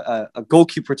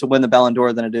goalkeeper to win the Ballon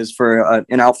d'Or than it is for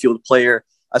an outfield player,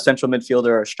 a central midfielder,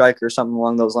 or a striker, or something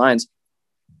along those lines.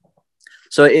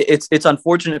 So it's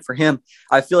unfortunate for him.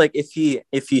 I feel like if he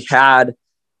had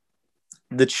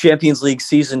the Champions League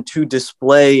season to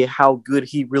display how good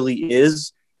he really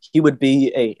is, he would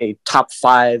be a top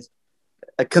 5,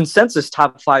 a consensus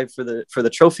top 5 for the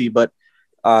trophy. But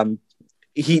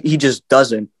he just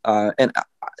doesn't. And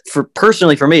for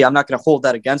me, I'm not going to hold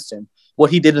that against him. What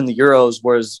he did in the Euros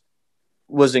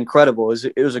was incredible.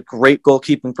 It was a great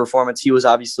goalkeeping performance. He was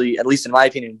obviously, at least in my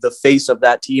opinion, the face of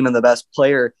that team and the best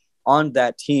player on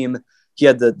that team. He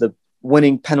had the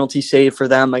winning penalty save for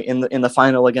them in the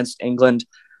final against England.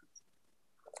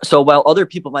 So while other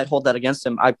people might hold that against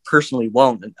him, I personally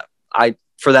won't. And I,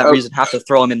 for that reason, have to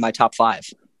throw him in my top 5.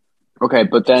 Okay,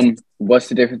 but then what's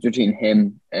the difference between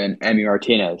him and Emi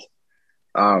Martinez?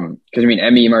 Because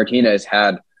Emi Martinez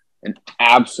had an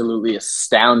absolutely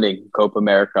astounding Copa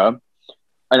America,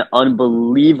 an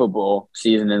unbelievable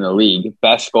season in the league,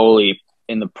 best goalie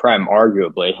in the Prem,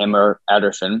 arguably, him or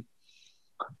Ederson.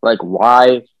 Like,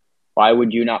 why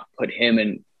would you not put him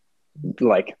in,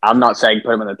 like, I'm not saying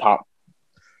put him in the top,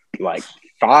 like,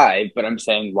 5, but I'm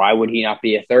saying why would he not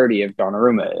be a 30 if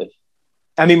Donnarumma is?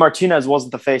 Martinez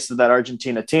wasn't the face of that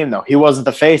Argentina team, though. He wasn't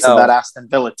the face of that Aston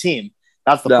Villa team.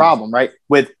 That's the problem, right?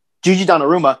 With Gigi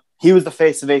Donnarumma, he was the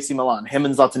face of AC Milan, him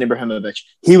and Zlatan Ibrahimovic.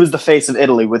 He was the face of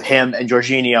Italy with him and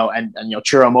Jorginho and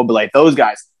Ciro Immobile. Those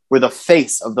guys were the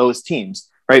face of those teams,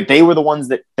 right? They were the ones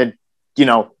that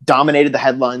dominated the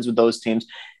headlines with those teams.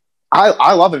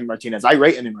 I love Emi Martinez. I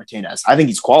rate Emi Martinez. I think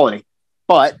he's quality,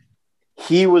 but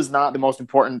he was not the most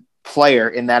important player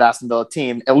in that Aston Villa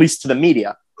team, at least to the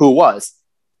media. Who was?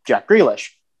 Jack Grealish.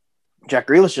 Jack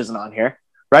Grealish isn't on here,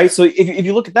 right? So if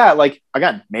you look at that, like,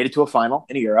 again, made it to a final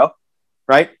in a Euro,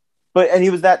 right? But he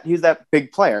was that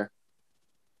big player.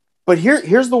 But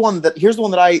here's the one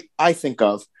that I think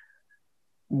of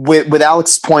with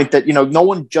Alex's point that no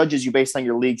one judges you based on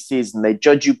your league season. They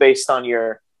judge you based on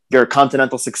your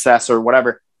continental success or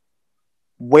whatever.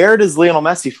 Where does Lionel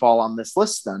Messi fall on this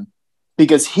list then?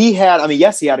 Because he had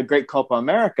a great Copa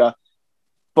America,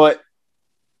 but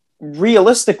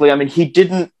realistically, he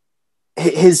didn't.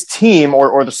 His team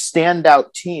or the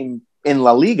standout team in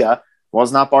La Liga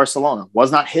was not Barcelona.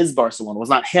 Was not his Barcelona. Was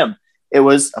not him. It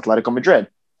was Atletico Madrid.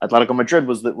 Atletico Madrid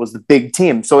was the big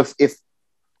team. So if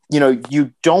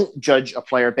you don't judge a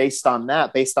player based on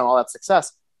all that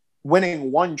success,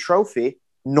 winning one trophy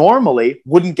normally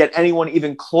wouldn't get anyone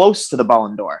even close to the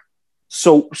Ballon d'Or.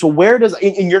 So where does,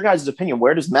 in your guys' opinion,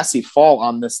 where does Messi fall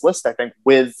on this list, I think,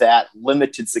 with that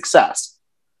limited success?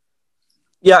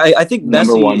 Yeah, I think Messi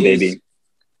number one, baby.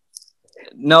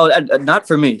 No, not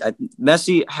for me.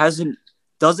 Messi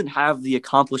doesn't have the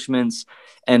accomplishments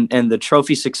and the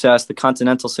trophy success, the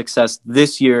continental success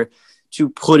this year to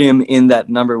put him in that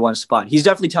number one spot. He's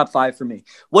definitely top 5 for me.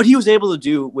 What he was able to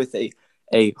do with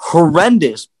a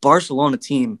horrendous Barcelona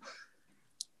team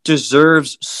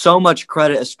deserves so much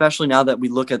credit, especially now that we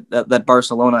look at that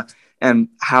Barcelona and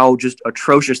how just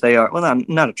atrocious they are. Well,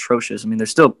 not atrocious. They're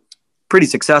still pretty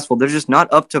successful. They're just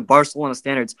not up to Barcelona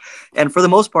standards. And for the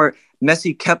most part,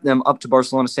 Messi kept them up to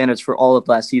Barcelona standards for all of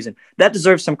last season. That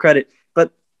deserves some credit.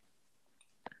 But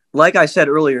like I said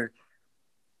earlier,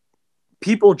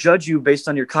 people judge you based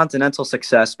on your continental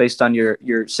success, based on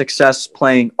your success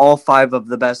playing all 5 of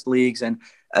the best leagues and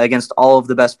against all of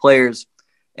the best players.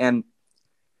 And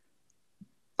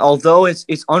although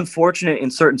it's unfortunate in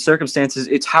certain circumstances,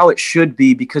 it's how it should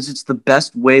be because it's the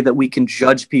best way that we can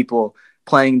judge people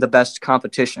playing the best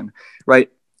competition,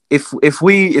 right? If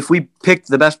we picked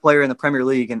the best player in the Premier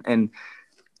League and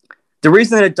the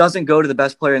reason that it doesn't go to the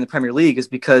best player in the Premier League is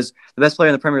because the best player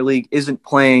in the Premier League isn't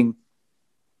playing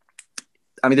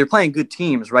I mean, they're playing good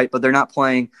teams, right? But they're not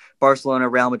playing Barcelona,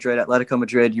 Real Madrid, Atletico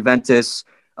Madrid, Juventus,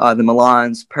 the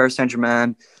Milans, Paris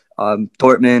Saint-Germain,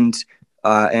 Dortmund,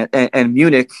 and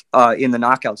Munich in the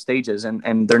knockout stages.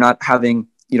 And they're not having,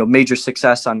 major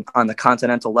success on the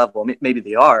continental level. Maybe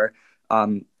they are,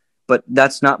 but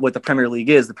that's not what the Premier League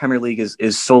is. The Premier League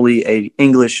is solely a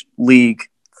English league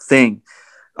thing.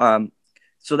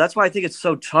 So that's why I think it's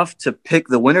so tough to pick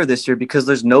the winner this year, because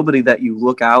there's nobody that you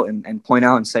look out and point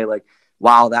out and say, like,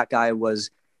 wow, that guy was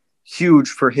huge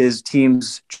for his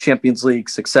team's Champions League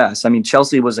success. I mean,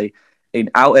 Chelsea was an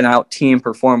out-and-out team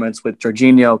performance with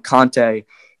Jorginho, Conte,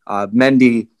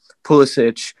 Mendy,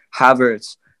 Pulisic,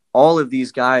 Havertz. All of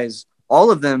these guys,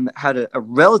 all of them had a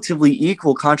relatively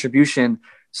equal contribution,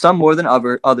 some more than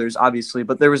others, obviously,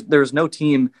 but there was no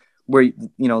team where,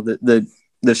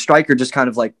 the striker just kind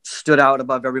of like stood out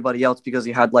above everybody else because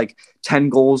he had like 10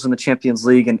 goals in the Champions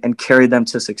League and carried them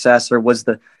to success, or was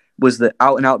the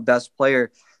out and out best player.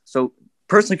 So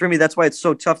personally for me, that's why it's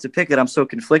so tough to pick it. I'm so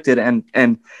conflicted.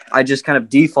 And I just kind of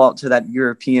default to that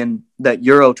Euro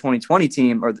 2020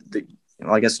 team, or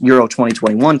I guess Euro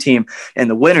 2021 team, and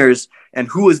the winners, and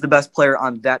who is the best player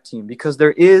on that team, because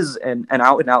there is an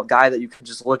out and out guy that you can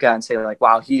just look at and say, like,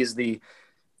 wow, he's the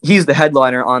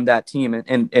headliner on that team,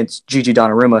 and it's Gigi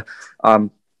Donnarumma.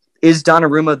 Is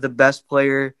Donnarumma the best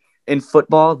player in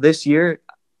football this year?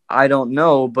 I don't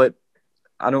know, but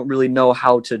I don't really know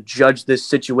how to judge this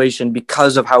situation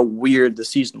because of how weird the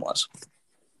season was.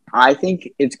 I think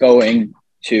it's going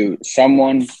to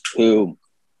someone who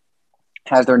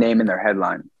has their name in the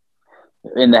headlines,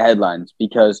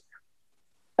 because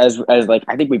as like,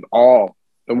 I think the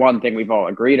one thing we've all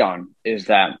agreed on is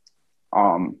that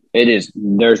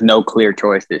there's no clear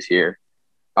choice this year.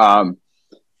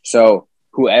 So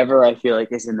whoever I feel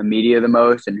like is in the media the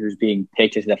most and who's being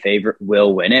picked as the favorite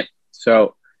will win it.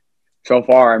 So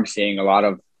far I'm seeing a lot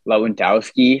of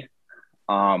Lewandowski,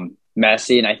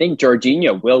 Messi, and I think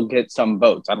Jorginho will get some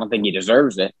votes. I don't think he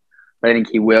deserves it, but I think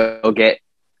he will get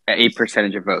a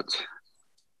percentage of votes.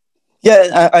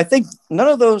 Yeah, I think none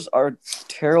of those are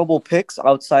terrible picks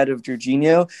outside of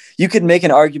Jorginho. You could make an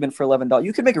argument for Lewandowski.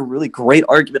 You could make a really great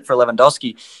argument for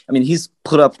Lewandowski. I mean, he's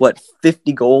put up,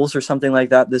 50 goals or something like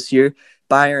that this year.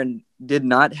 Bayern did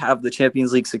not have the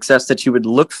Champions League success that you would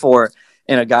look for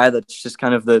in a guy that's just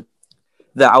kind of the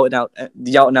out and out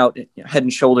head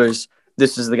and shoulders.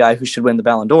 This is the guy who should win the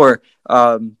Ballon d'Or.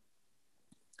 But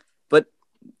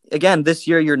again, this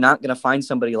year you're not going to find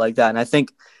somebody like that. And I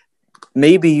think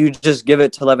maybe you just give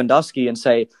it to Lewandowski and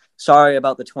say, sorry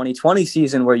about the 2020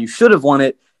 season where you should have won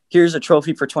it. Here's a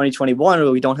trophy for 2021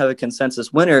 where we don't have a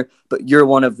consensus winner, but you're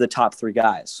one of the top 3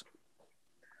 guys.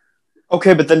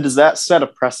 Okay, but then does that set a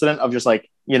precedent of just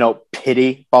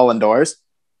pity Ballon d'Ors?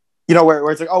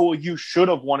 Where it's like, oh, well, you should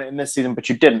have won it in this season, but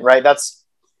you didn't, right? That's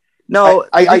no.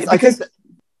 I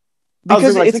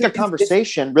think a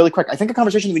conversation really quick. I think a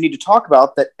conversation that we need to talk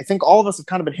about that I think all of us have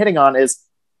kind of been hitting on is,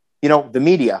 the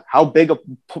media. How big a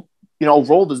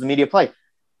role does the media play?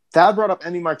 Thad brought up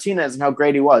Emi Martinez and how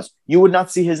great he was. You would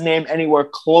not see his name anywhere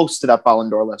close to that Ballon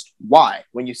d'Or list. Why?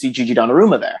 When you see Gigi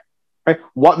Donnarumma there, right?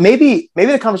 What maybe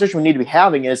the conversation we need to be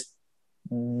having is,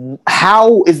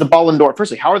 how is the Ballon d'Or?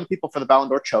 Firstly, how are the people for the Ballon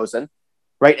d'Or chosen,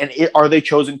 right? And are they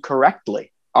chosen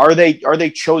correctly? Are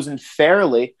they chosen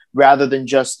fairly rather than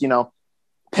just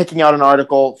picking out an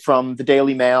article from the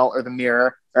Daily Mail or the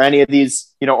Mirror or any of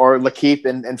these, or L'Equipe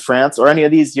in France or any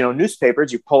of these,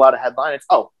 newspapers? You pull out a headline, it's,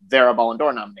 oh, they're a Ballon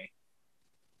d'Or nominee.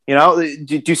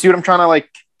 Do you see what I'm trying to do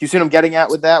you see what I'm getting at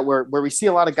with that? Where we see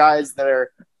a lot of guys that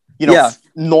are,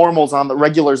 normals on the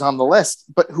regulars on the list,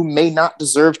 but who may not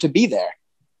deserve to be there.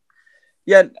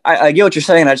 Yeah, I get what you're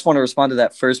saying. I just want to respond to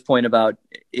that first point about,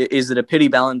 is it a pity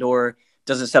Ballon d'Or?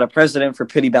 Does it set a precedent for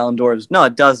pity Ballon d'Ors? No,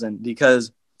 it doesn't,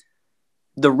 because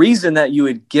the reason that you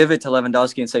would give it to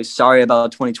Lewandowski and say sorry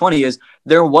about 2020 is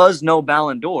there was no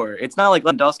Ballon d'Or. It's not like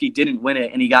Lewandowski didn't win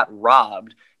it and he got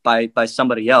robbed by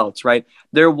somebody else, right?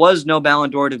 There was no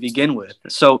Ballon d'Or to begin with.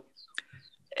 So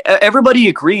everybody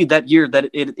agreed that year that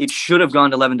it should have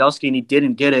gone to Lewandowski and he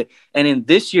didn't get it. And in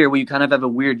this year, where you kind of have a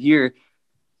weird year,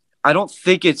 I don't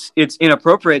think it's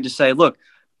inappropriate to say, look,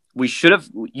 you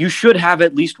should have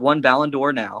at least one Ballon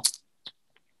d'Or now.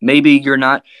 Maybe you're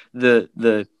not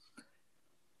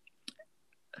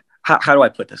how do I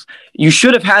put this? You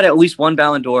should have had at least one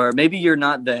Ballon d'Or. Maybe you're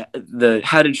not the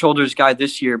head and shoulders guy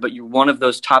this year, but you're one of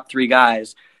those top 3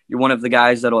 guys. You're one of the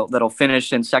guys that'll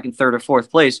finish in 2nd, 3rd, or 4th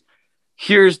place.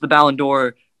 Here's the Ballon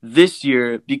d'Or this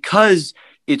year. Because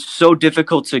it's so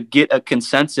difficult to get a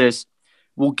consensus,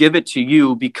 we'll give it to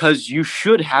you because you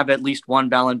should have at least one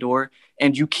Ballon d'Or,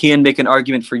 and you can make an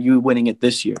argument for you winning it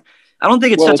this year. I don't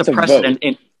think it sets a precedent.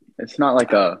 It's not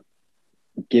like a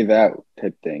give out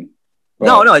type thing.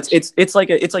 But no, it's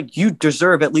like you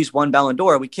deserve at least one Ballon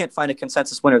d'Or. We can't find a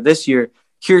consensus winner this year.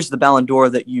 Here's the Ballon d'Or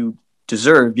that you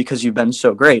deserve because you've been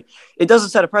so great. It doesn't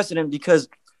set a precedent because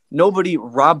nobody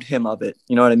robbed him of it.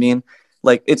 You know what I mean?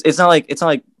 Like it's not like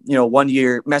 1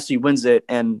 year Messi wins it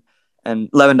and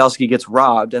Lewandowski gets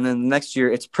robbed, and then the next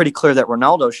year it's pretty clear that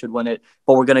Ronaldo should win it,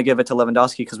 but we're going to give it to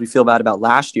Lewandowski because we feel bad about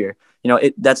last year.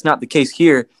 That's not the case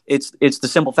here. It's the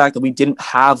simple fact that we didn't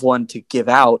have one to give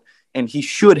out, and he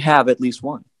should have at least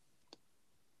one.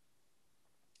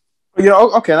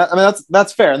 Okay.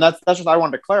 That's fair, and that's what I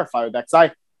wanted to clarify with that.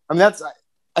 Because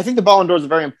I think the Ballon d'Or is a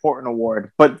very important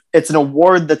award, but it's an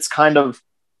award that's kind of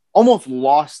almost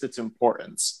lost its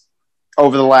importance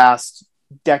over the last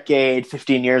decade,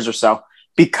 15 years or so,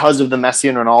 because of the Messi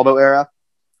and Ronaldo era,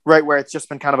 right? Where it's just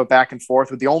been kind of a back and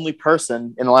forth with the only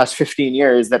person in the last 15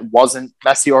 years that wasn't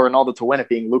Messi or Ronaldo to win it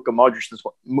being Luka Modric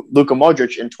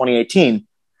in 2018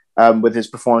 with his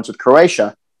performance with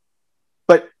Croatia.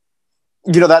 But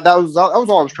that was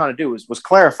all I was trying to do was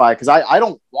clarify, because I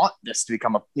don't want this to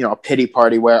become a pity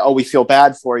party where, we feel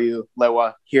bad for you,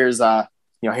 Lewa. Here's a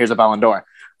Ballon d'Or.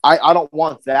 I don't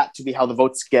want that to be how the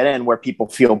votes get in, where people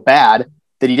feel bad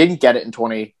that he didn't get it in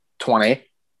 2020,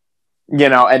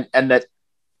 and that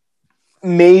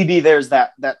maybe there's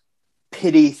that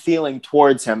pity feeling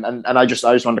towards him. And I just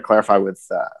wanted to clarify with,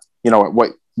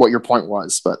 what your point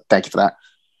was, but thank you for that.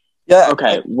 Yeah.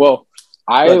 Okay. Well,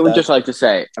 I would just like to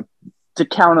say, to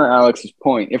counter Alex's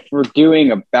point, if we're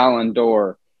doing a Ballon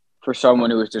d'Or for someone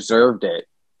who has deserved it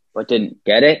but didn't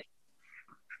get it,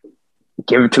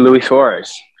 give it to Luis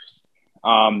Suarez.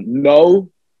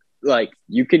 You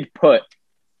could put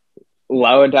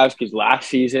Lewandowski's last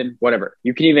season, whatever.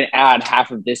 You can even add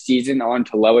half of this season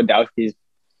onto Lewandowski's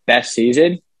best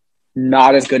season.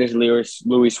 Not as good as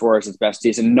Luis Suarez's best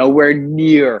season. Nowhere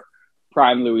near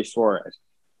prime Luis Suarez.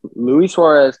 Luis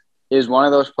Suarez is one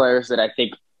of those players that I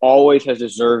think always has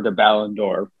deserved a Ballon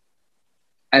d'Or.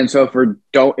 And so if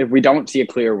we don't see a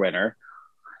clear winner,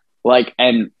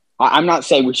 and I'm not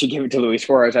saying we should give it to Luis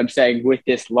Suarez. I'm saying with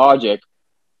this logic,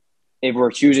 if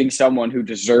we're choosing someone who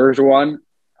deserves one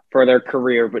for their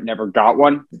career but never got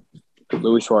one,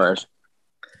 Luis Suarez.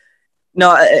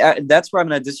 No, that's where I'm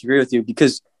going to disagree with you,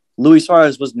 because Luis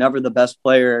Suarez was never the best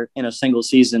player in a single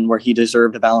season where he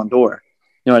deserved a Ballon d'Or.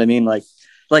 You know what I mean?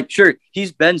 Sure,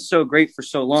 he's been so great for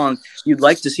so long. You'd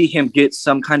like to see him get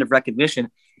some kind of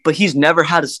recognition, but he's never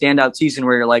had a standout season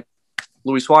where you're like,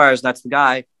 Luis Suarez, that's the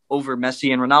guy, over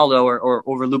Messi and Ronaldo or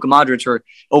over Luka Modric or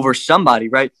over somebody,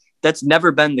 right? That's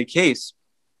never been the case.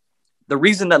 The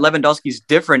reason that Lewandowski's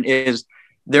different is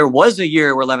there was a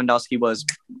year where Lewandowski was,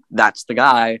 that's the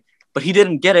guy, but he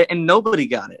didn't get it and nobody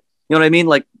got it. You know what I mean?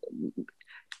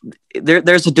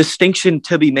 There's a distinction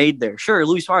to be made there. Sure,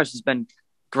 Luis Suarez has been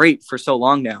great for so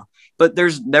long now, but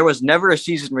there was never a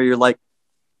season where you're like,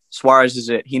 Suarez is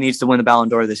it. He needs to win the Ballon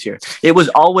d'Or this year. It was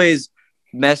always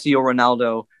Messi or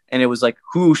Ronaldo, and it was like,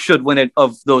 who should win it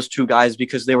of those two guys,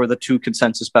 because they were the two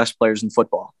consensus best players in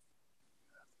football.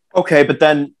 Okay, but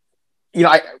then,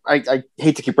 I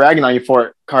hate to keep bragging on you for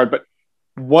it, Card, but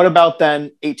what about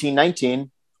then 18-19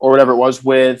 or whatever it was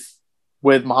with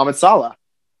Mohamed Salah,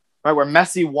 right? Where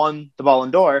Messi won the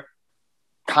Ballon d'Or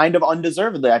kind of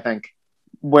undeservedly, I think.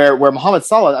 Where Mohamed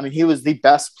Salah, he was the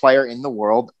best player in the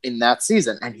world in that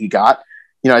season, and he got,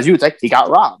 as you would say, he got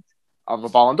robbed of a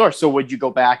Ballon d'Or. So would you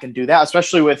go back and do that,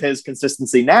 especially with his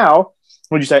consistency now?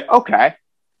 Would you say, okay,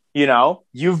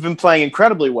 you've been playing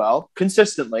incredibly well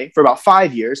consistently for about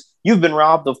 5 years. You've been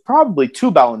robbed of probably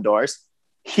 2 Ballon d'Ors.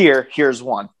 Here's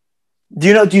one.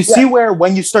 Do you see where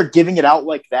when you start giving it out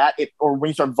like that, or when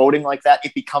you start voting like that,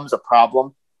 it becomes a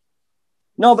problem?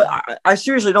 No, but I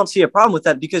seriously don't see a problem with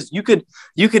that, because you could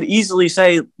easily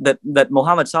say that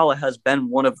Mohamed Salah has been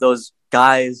one of those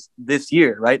guys this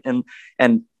year, right? And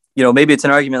maybe it's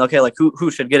an argument, okay,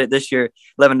 who should get it this year,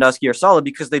 Lewandowski or Salah,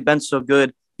 because they've been so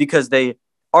good, because they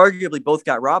arguably both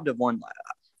got robbed of one.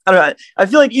 I don't know. I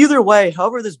feel like either way,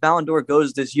 however this Ballon d'Or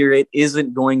goes this year, it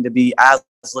isn't going to be as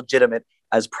legitimate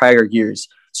as prior years.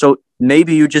 So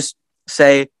maybe you just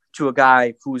say to a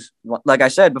guy who's, like I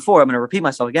said before, I'm going to repeat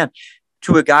myself again,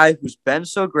 to a guy who's been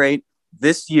so great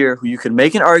this year, who you can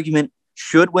make an argument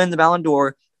should win the Ballon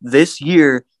d'Or this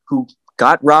year, who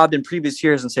got robbed in previous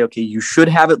years, and say, okay, you should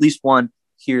have at least one.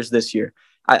 Here's this year.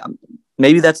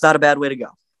 Maybe that's not a bad way to go.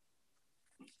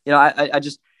 I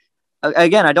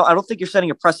don't think you're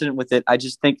setting a precedent with it. I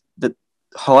just think that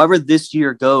however this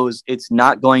year goes, it's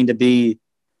not going to be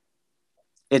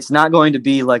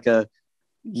like a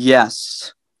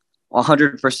yes,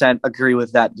 100% agree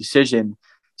with that decision.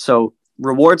 So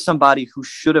reward somebody who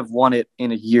should have won it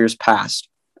in a years past.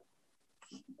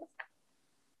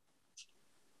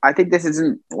 I think this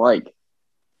isn't like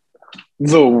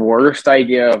the worst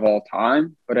idea of all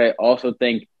time, but I also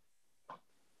think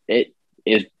it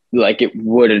is like it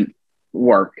wouldn't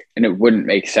work and it wouldn't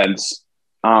make sense.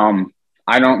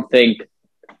 I don't think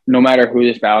no matter who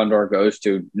this Ballon d'Or goes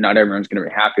to, not everyone's going to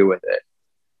be happy with it.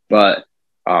 But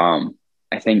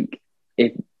I think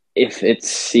if it's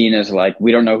seen as like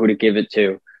we don't know who to give it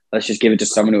to, let's just give it to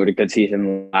someone who had a good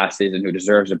season last season who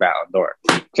deserves a Ballon d'Or.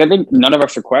 Because I think none of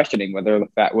us are questioning whether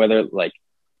like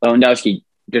Lewandowski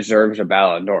deserves a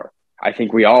Ballon d'Or. I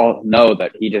think we all know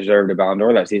that he deserved a Ballon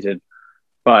d'Or that season,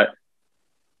 but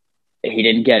he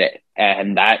didn't get it,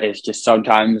 and that is just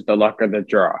sometimes the luck of the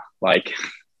draw. Like,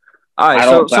 I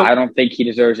don't think he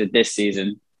deserves it this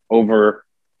season over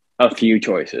a few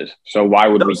choices. So why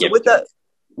would we give it to him?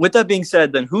 With that being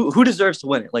said, then who deserves to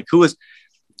win it? Like,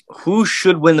 who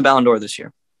should win the Ballon d'Or this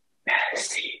year?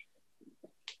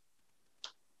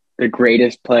 The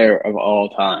greatest player of all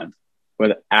time,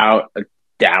 without a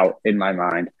doubt in my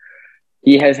mind.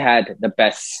 He has had the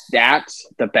best stats,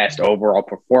 the best overall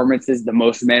performances, the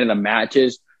most man of the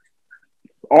matches.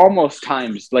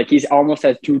 He's almost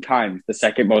has 2 times the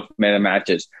second most man of the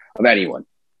matches of anyone.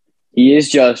 He is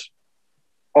just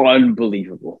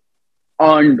unbelievable.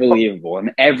 Unbelievable.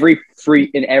 In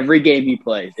every game he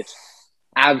plays, it's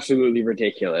absolutely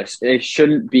ridiculous. It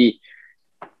shouldn't be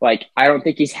like, I don't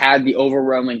think he's had the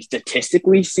overwhelming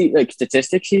statistics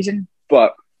season,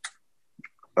 but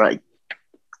like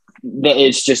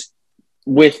it's just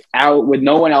with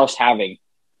no one else having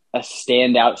a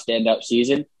standout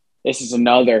season. This is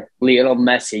another Lionel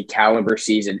Messi caliber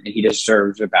season, and he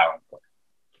deserves a Ballon d'Or.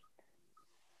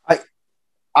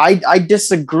 I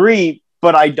disagree,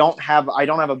 but I don't have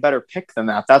a better pick than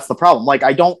that. That's the problem. Like,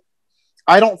 I don't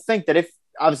think that if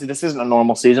obviously this isn't a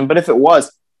normal season, but if it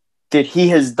was, that he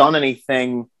has done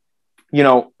anything,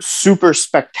 super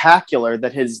spectacular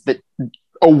that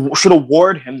should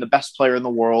award him the best player in the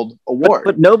world award.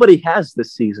 But nobody has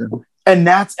this season. And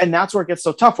that's where it gets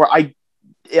so tough, where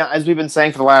as we've been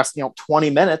saying for the last, 20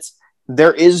 minutes,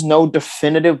 there is no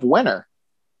definitive winner.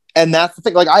 And that's the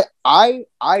thing. Like, I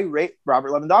rate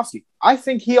Robert Lewandowski. I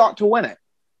think he ought to win it,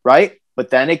 right? But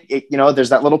then there's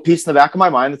that little piece in the back of my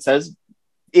mind that says,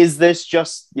 is this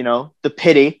just, the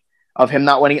pity of him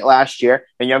not winning it last year?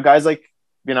 And you have guys like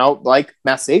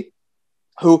Messi,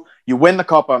 who you win the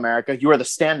Copa America, you are the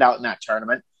standout in that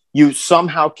tournament. You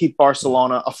somehow keep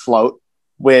Barcelona afloat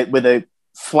with a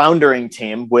floundering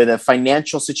team, with a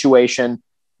financial situation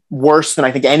worse than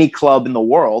I think any club in the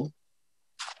world.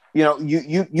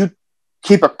 You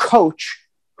keep a coach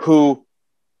who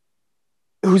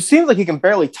seems like he can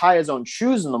barely tie his own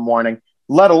shoes in the morning,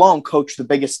 let alone coach the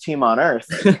biggest team on earth.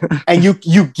 And you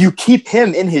keep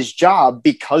him in his job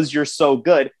because you're so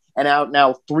good. And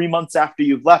now 3 months after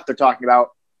you've left, they're talking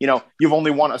about, you've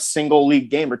only won a single league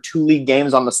game or 2 league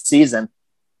games on the season,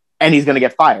 and he's going to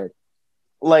get fired.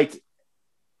 Like,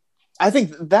 I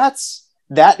think that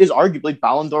is arguably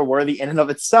Ballon d'Or worthy in and of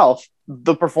itself,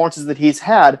 the performances that he's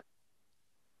had.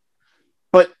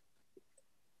 But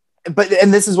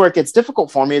this is where it gets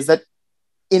difficult for me, is that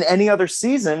in any other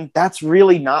season, that's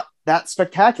really not that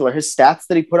spectacular. His stats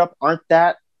that he put up aren't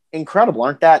that incredible,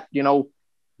 aren't that,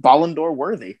 Ballon d'Or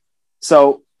worthy.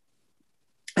 So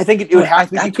I think it would have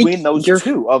to be between those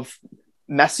two, of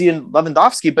Messi and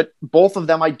Lewandowski, but both of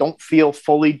them I don't feel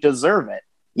fully deserve it,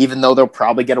 even though they'll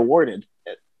probably get awarded.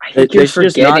 They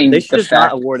should just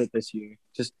not award it this year.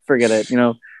 Just forget it.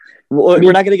 We're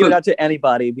not going to give it out to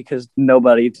anybody because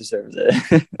nobody deserves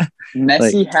it.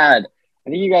 Messi had, I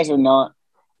think you guys are not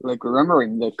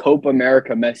remembering the Copa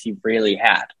America Messi really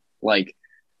had. Like,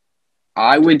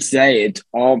 I would say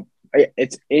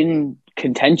it's in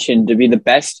contention to be the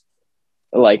best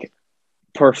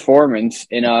performance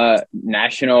in a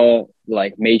national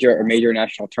major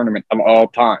national tournament of all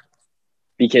time,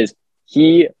 because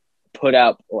he put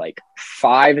up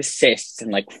 5 assists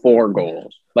and 4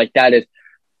 goals. Like, that is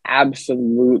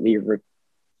absolutely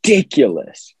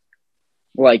ridiculous.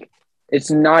 It's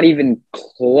not even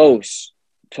close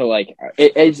to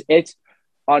it's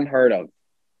unheard of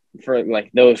for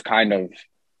those kind of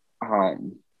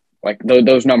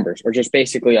those numbers are just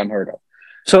basically unheard of.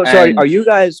 So are you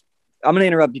guys? I'm going to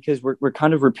interrupt because we're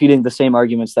kind of repeating the same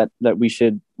arguments that we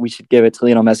should give it to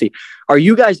Lionel Messi. Are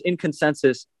you guys in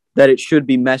consensus that it should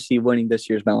be Messi winning this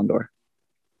year's Ballon d'Or?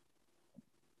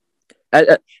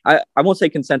 I won't say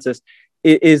consensus.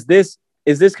 Is this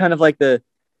kind of like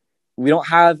we don't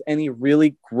have any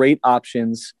really great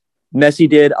options. Messi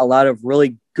did a lot of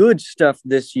really good stuff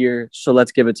this year, so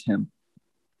let's give it to him.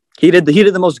 He did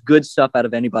the most good stuff out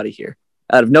of anybody here.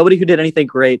 Out of nobody who did anything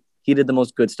great, he did the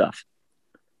most good stuff.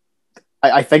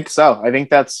 I think so. I think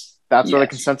that's where the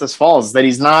consensus falls. That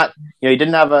he's not, he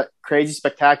didn't have a crazy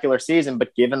spectacular season,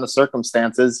 but given the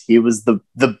circumstances, he was the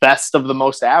best of the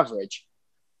most average,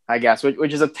 I guess,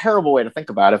 which is a terrible way to think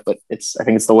about it. But I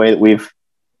think it's the way that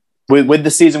with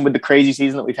the season, with the crazy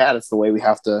season that we've had, it's the way we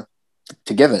have to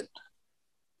give it.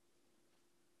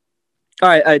 All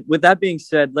right. With that being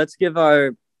said, let's give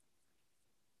our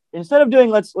instead of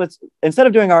doing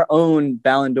our own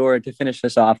Ballon d'Or to finish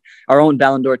this off, our own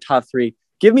Ballon d'Or top 3.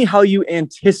 Give me how you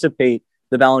anticipate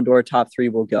the Ballon d'Or top 3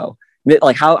 will go.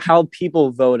 Like how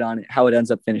people vote on it, how it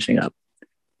ends up finishing up.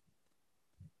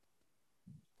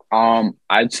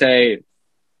 I'd say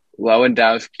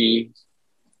Lewandowski,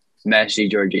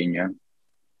 Messi, Jorginho.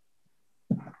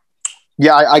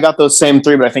 Yeah, I got those same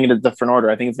 3, but I think in a different order.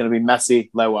 I think it's going to be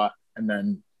Messi, Lewa, and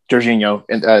then Jorginho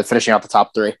finishing out the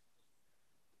top 3.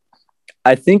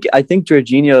 I think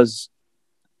Jorginho's.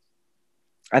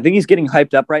 I think he's getting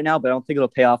hyped up right now, but I don't think it'll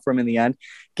pay off for him in the end.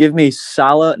 Give me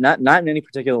Salah, not in any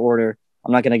particular order.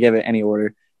 I'm not going to give it any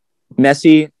order.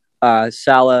 Messi,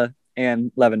 Salah,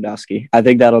 and Lewandowski. I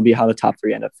think that'll be how the top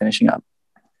 3 end up finishing up.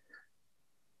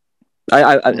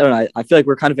 I don't know. I feel like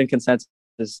we're kind of in consensus.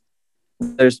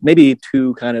 There's maybe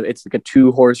it's like a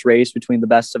 2-horse race between the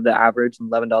best of the average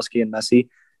and Lewandowski and Messi.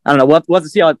 I don't know. We'll have to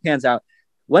see how it pans out.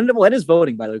 When is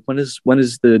voting, by the way? When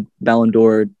is the Ballon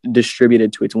d'Or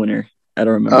distributed to its winner? I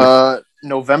don't remember.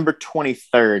 November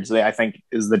 23rd, I think,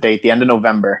 is the date. The end of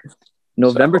November.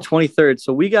 November 23rd.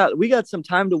 So we got some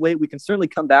time to wait. We can certainly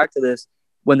come back to this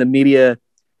when the media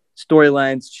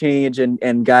storylines change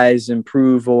and guys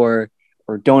improve or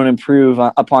don't improve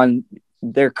upon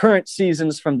their current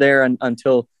seasons from there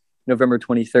until November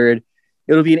 23rd.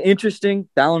 It'll be an interesting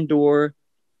Ballon d'Or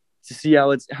to see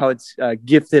how it's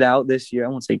gifted out this year. I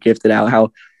won't say gifted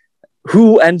out,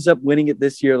 who ends up winning it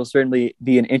this year. It'll certainly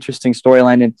be an interesting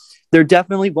storyline, and there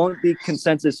definitely won't be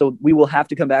consensus. So we will have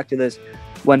to come back to this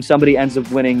when somebody ends up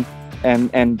winning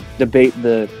and debate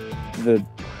the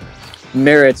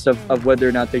merits of whether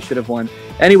or not they should have won.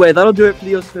 Anyway, that'll do it for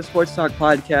the EO Smith Sports Talk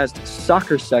podcast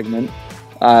soccer segment.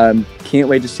 Can't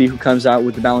wait to see who comes out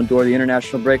with the Ballon d'Or. The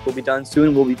international break will be done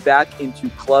soon. We'll be back into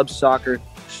club soccer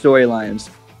storylines.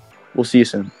 We'll see you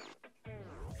soon.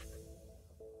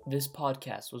 This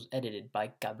podcast was edited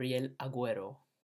by Gabriel Agüero.